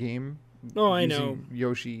coding the game. Oh, I using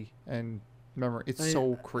Yoshi and memory. It's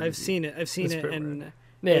so crazy. I've seen it. It's and pretty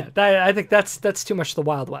Yeah, I think that's too much the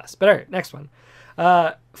Wild West. But all right, next one.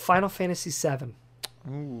 Final Fantasy VII.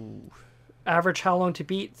 Ooh. Average how long to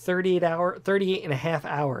beat? 38 and a half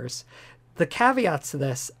hours. The caveats to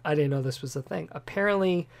this, I didn't know this was a thing.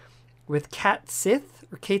 Apparently, with Kate Sith,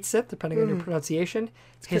 depending on your pronunciation,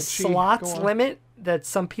 his Kat Chi. slots Go on. limit that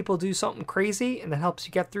some people do something crazy and that helps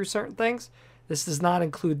you get through certain things. This does not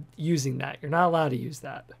include using that. You're not allowed to use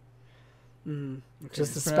that.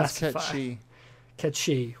 Just to It's pronounced specify. Ketchi,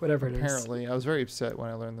 Ketchi, whatever it is. apparently. I was very upset when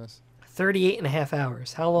I learned this. 38 and a half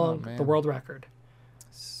hours. How long? man. The world record.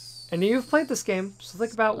 And you've played this game, so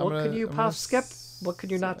think about what could you skip? What could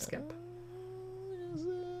you not skip?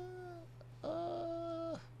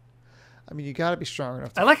 I mean, you got to be strong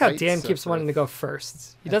enough. To I like how fight Dan Sephiroth keeps wanting to go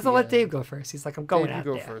first. He at doesn't the let end. Dave go first. He's like, I'm going Dave, you out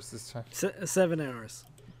go there. first this time. 7 hours.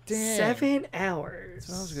 Damn. 7 hours. That's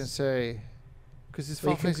what I was gonna say. Because it's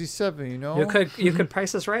Well, Final you could- Fantasy 7, you know. You could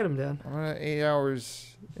price us right him, Dan. I'm gonna 8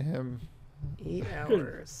 hours. Him. 8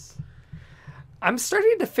 hours. I'm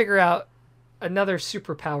starting to figure out another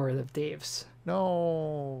superpower of Dave's.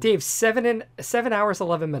 No. Dave, 7 hours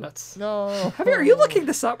 11 minutes. No. Javier, are you looking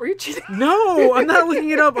this up? Are you cheating? No, I'm not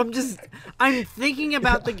looking it up. I'm thinking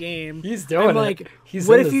about the game. He's doing I'm it. like, He's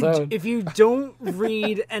what in if the you zone. if you don't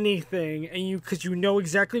read anything and because you know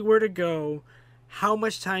exactly where to go? How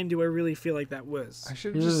much time do I really feel like that was? I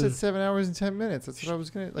should have just said 7 hours and 10 minutes. That's what I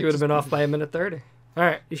was gonna. Like, You would have been off by a minute 30. All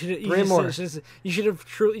right. You should Three more. You should have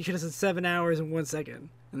said 7 hours and 1 second.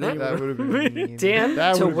 And then you That would've- would have been mean. Dan,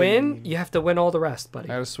 That to would've been win, mean. you have to win all the rest, buddy.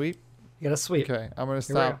 I had a sweep. You got to sweep. Okay, I'm gonna we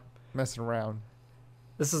stop go. messing around.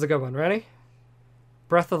 This is a good one. Ready?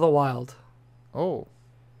 Breath of the Wild. Oh.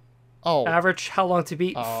 Average how long to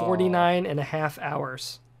beat? Oh. 49 and a half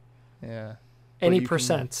hours. Yeah. Any you can-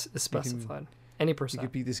 percent is specified. Any You percent.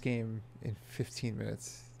 could beat this game in 15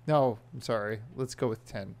 minutes. No, I'm sorry. Let's go with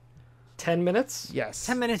 10. 10 minutes? Yes.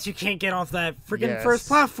 10 minutes, you can't get off that freaking Yes. first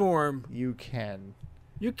platform. You can.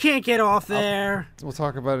 You can't get off there. We'll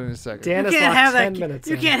talk about it in a second. Dan You has can't locked have 10 that. minutes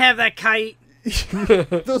You in. can't have that kite.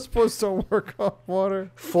 Those boats don't work on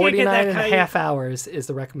water. 49 that and a kite. half hours is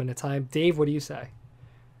the recommended time. Dave, what do you say?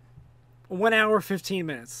 1 hour 15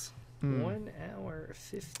 minutes. 1 hour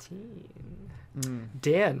 15. Mm.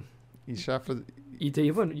 Dan, You shot for the,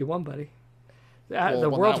 you won, buddy. Well, The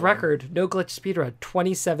won world that one. record, no glitch speedrun,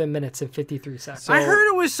 27 minutes and 53 seconds. So- I heard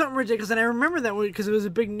it was something ridiculous, and I remember that because it was a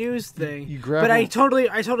big news thing. you grab but I a- totally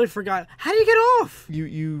forgot. How do you get off?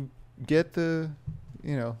 you get the,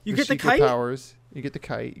 You the get the Sheikah kite? powers. You get the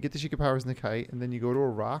kite. You get the Sheikah powers and the kite, and then you go to a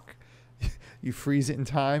rock. You freeze it in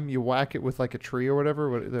time. You whack it with like a tree or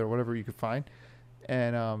whatever you could find,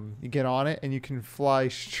 and you get on it, and you can fly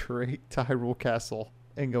straight to Hyrule Castle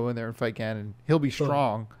and go in there and fight Ganon. He'll be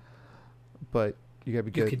strong, but you gotta be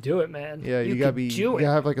You good. could do it, man. Yeah, you could gotta be. do You it.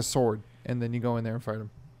 gotta have like a sword, and then you go in there and fight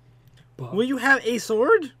him. Will you have a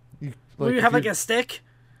sword? Will you if have like you're- a stick?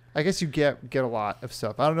 I guess you get a lot of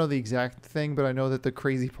stuff. I don't know the exact thing, but I know that the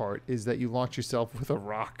crazy part is that you launch yourself with a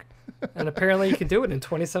rock. And apparently you can do it in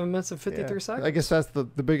 27 minutes and 53 Yeah. seconds. I guess that's the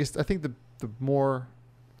biggest. I think the more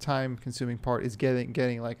time consuming part is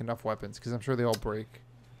getting like enough weapons, because I'm sure they all break.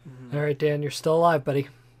 All right, Dan, you're still alive, buddy.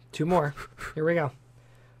 2 more. Here we go.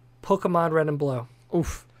 Pokemon Red and Blue.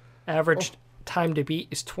 Oof! Average time to beat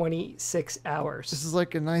is 26 This hours. is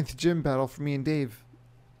like a 9th gym battle for me and Dave.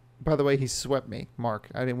 By the way, he swept me, Mark.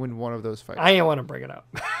 I didn't win one of those fights. I didn't want to bring it up.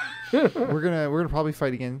 we're gonna probably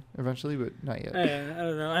fight again eventually, but not yet. I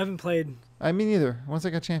don't know. I haven't played. I mean, neither. Once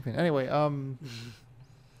I got champion. Anyway,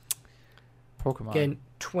 Pokemon. Again,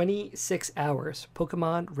 26 hours.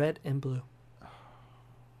 Pokemon Red and Blue.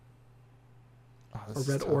 Oh, Or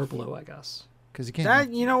red or blue, I guess. Because you can't.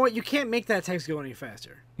 That you know what? You can't make that text go any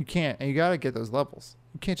faster. You can't, and you gotta get those levels.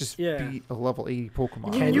 You can't just Yeah. beat a level 80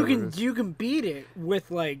 Pokemon. Can You whatever it can is. you can beat it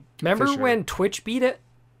with like Remember Fisher. when Twitch beat it?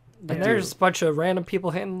 And Yeah. there's a bunch of random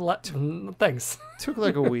people hitting things. Took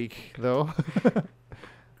like a week though.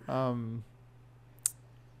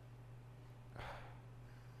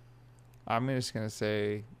 I'm just gonna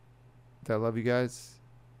say that I love you guys,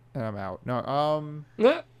 and I'm out. No,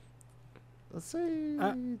 let's say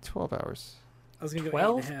 12 hours. I was gonna go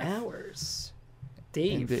 12 8.5. hours.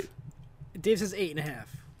 And Dave. Dave says 8.5.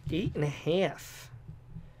 8.5.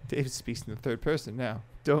 Dave speaks in the third person now.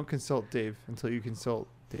 Don't consult Dave until you consult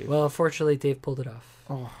Dave. Well, unfortunately, Dave pulled it off.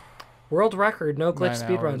 Oh. World record, no glitch 9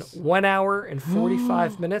 speedrun. hours. 1 hour and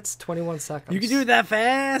 45 minutes, 21 seconds. You can do it that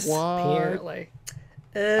fast? What? Apparently.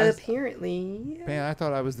 Apparently. Man, I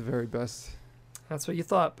thought I was the very best. That's what you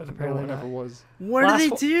thought, but No apparently one not. ever was. What Last do one-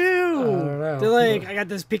 they do? I don't know. They're like, I got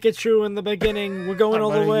this Pikachu in the beginning. We're going I'm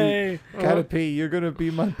all the letting you- way. Caterpie, you're gonna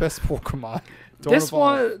be my best Pokemon. Don't This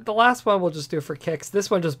evolve. one, the last one, we'll just do for kicks. This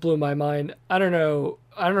one just blew my mind. I don't know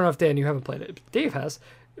if Dan, you haven't played it. Dave has.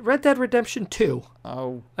 Red Dead Redemption 2,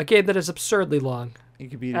 Oh, a game that is absurdly long. you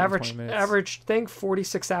could beat it in Average 20 minutes. average thing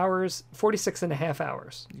 46 hours, 46 and a half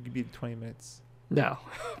hours. You could beat it in 20 minutes. No,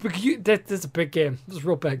 that's a big game. It's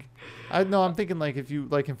real big. I'm thinking like if you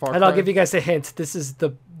like in Far Cry. And I'll give you guys a hint. This is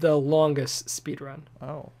the longest speed run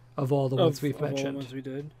Oh, of all the ones we've Of all the mentioned. ones we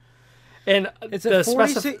did. And It's the a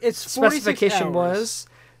 46, it's 46 specification hours. was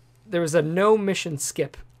there was a no mission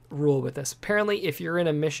skip rule with this. Apparently, if you're in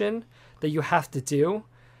a mission that you have to do,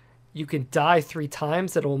 you can die 3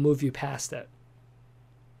 times that will move you past it.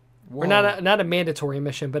 Or not a mandatory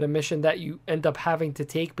mission, but a mission that you end up having to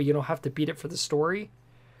take, but you don't have to beat it for the story.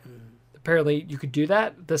 Apparently, you could do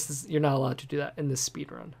that. You're not allowed to do that in this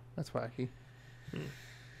speed run. That's wacky.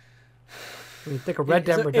 I mean, think of Red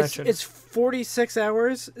Dead Redemption. It's 46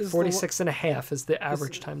 hours. Is 46 and a half is the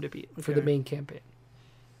average time to beat for the okay. main campaign.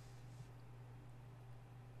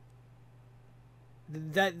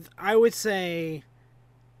 That I would say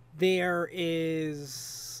there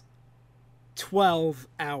is 12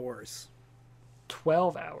 hours.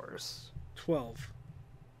 12 hours. 12.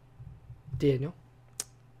 Daniel?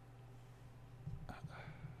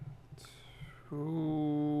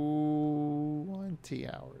 20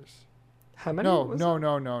 hours. How many? No, was no, it?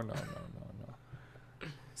 no, no, no, no, no, no.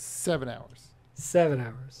 7 hours. 7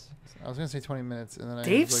 hours. I was gonna say 20 minutes, and then I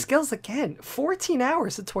Dave's was like, skills again. 14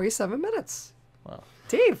 hours and 27 minutes. wow.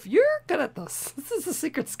 Dave, you're good at this. This is a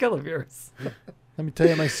secret skill of yours. Let me tell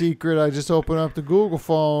you my secret. I just open up the Google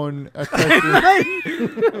phone. I type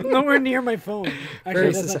in- I'm nowhere near my phone. Actually, Very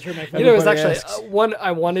that's not sincere. true. My phone. You know, it was Everybody actually asks. one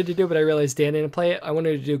I wanted to do, but I realized Dan didn't play it. I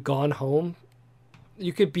wanted to do Gone Home.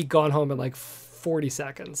 You could be Gone Home in like 40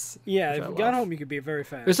 seconds. Yeah, which if I you got love. home, you could be very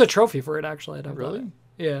fast. There's a trophy for it, actually. I don't know. Really?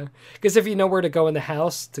 Yeah. Because if you know where to go in the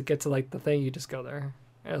house to get to like the thing, you just go there.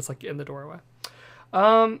 And it's like in the doorway.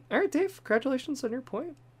 All right, Dave. Congratulations on your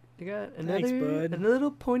point. You got another Thanks, bud. a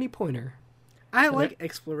little pointer. I like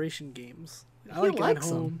exploration games. I like Gone likes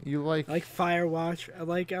 'em. Home. you like? I like Firewatch. I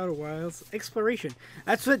like Outer Wilds. Exploration.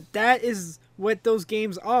 That is what those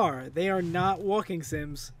games are. They are not walking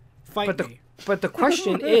sims. Fight me. But the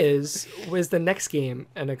question is, was the next game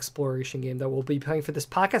an exploration game that we'll be playing for this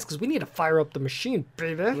podcast? Because we need to fire up the machine,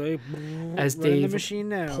 baby. Like, As run the Dave machine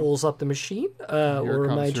now. pulls up the machine, Here we'll it comes,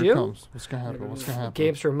 remind here it you. comes. What's gonna happen? What's gonna happen?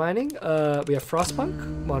 Games reminding. We have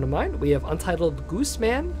Frostpunk, one of mine. We have Untitled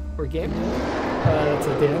Gooseman, or game. That's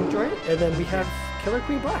a Dan joint. And then we have Killer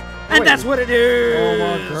Queen Black. Oh, And wait. that's what it Oh is.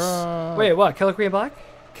 my god! Wait, what? Killer Queen Black?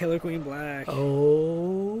 Killer Queen Black.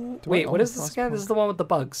 Oh. Do I Wait, what own is this again? Frostpunk? This is the one with the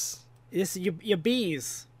bugs. This your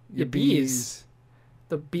bees. Your bees.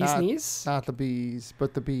 The bee's Not- knees? Not the bees,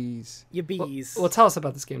 but the bees. Your Well, bees. well, tell us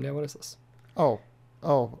about this game, Dan. What is this?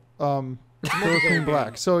 Killer Queen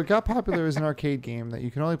Black. So it got popular as an arcade game that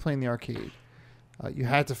you can only play in the arcade. You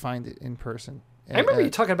had to find it in person. I remember you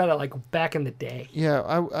talking about it like back in the day. Yeah,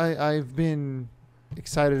 I've been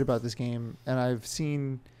excited about this game, and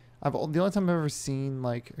the only time I've ever seen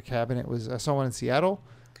like a cabinet was I saw one in Seattle,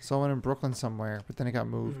 saw one in Brooklyn somewhere, but then it got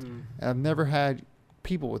moved. Mm-hmm. And I've never had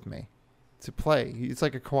people with me to play. It's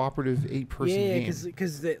like a cooperative 8-person yeah, game.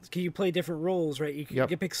 because you play different roles, right? You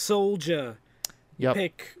Yep. you pick soldier.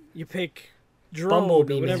 Yep. You pick drone or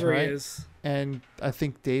Bumblebee, whatever right? it is. And I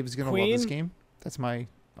think Dave's gonna love this Queen? game. That's my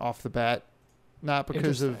off the bat, not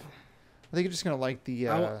because of. Interesting. I think you're just gonna like the.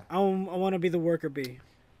 I want to be the worker bee.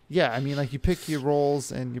 Yeah, I mean, like you pick your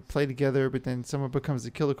roles and you play together, but then someone becomes the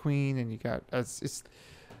killer queen, and you got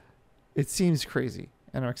it seems crazy,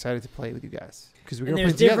 and I'm excited to play with you guys because we're And gonna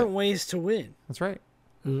play there's together. different ways to win. That's right.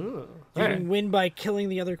 Ooh. You All right. can win by killing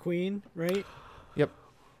the other queen, right?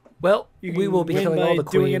 Well, You we can will be win killing by all the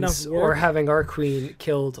doing enough queens or work. having our queen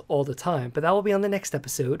killed all the time. But that will be on the next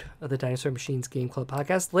episode of the Dinosaur Machines Game Club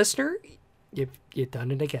podcast. Listener, you've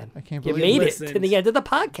done it again. I can't You believe made it. it to Listened. the end of the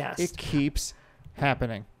podcast. It keeps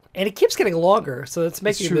happening. And it keeps getting longer, so it's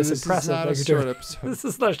making true, this this is impressive. not that a you're short doing- episode. This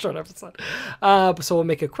is not a short episode. So we'll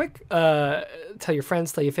make it quick. Tell your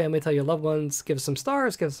friends, tell your family, tell your loved ones. Give us some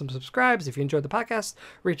stars, give us some subscribes. If you enjoyed the podcast,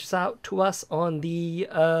 reach us out to us on the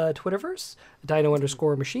Twitterverse,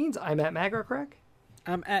 Dino_Machines. I'm at Magro Craig.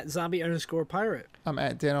 I'm at zombie_pirate. I'm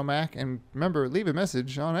at Dan O'Mac, and remember, leave a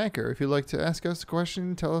message on Anchor if you'd like to ask us a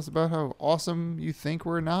question. Tell us about how awesome you think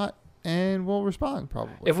we're not. and we'll respond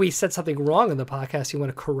probably. If we said something wrong in the podcast, you want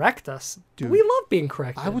to correct us. Dude, we love being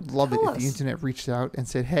corrected. I would love Tell it if the us. internet reached out and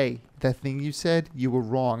said, "Hey, that thing you said, you were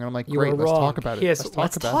wrong." And I'm like, You "Great, were let's wrong. talk about it. Yes,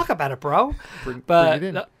 let's talk about it, bro. Bring But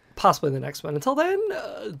it in." possibly the next one. Until then,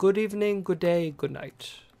 good evening, good day, good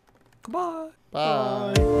night. Goodbye.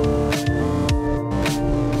 Bye. Bye.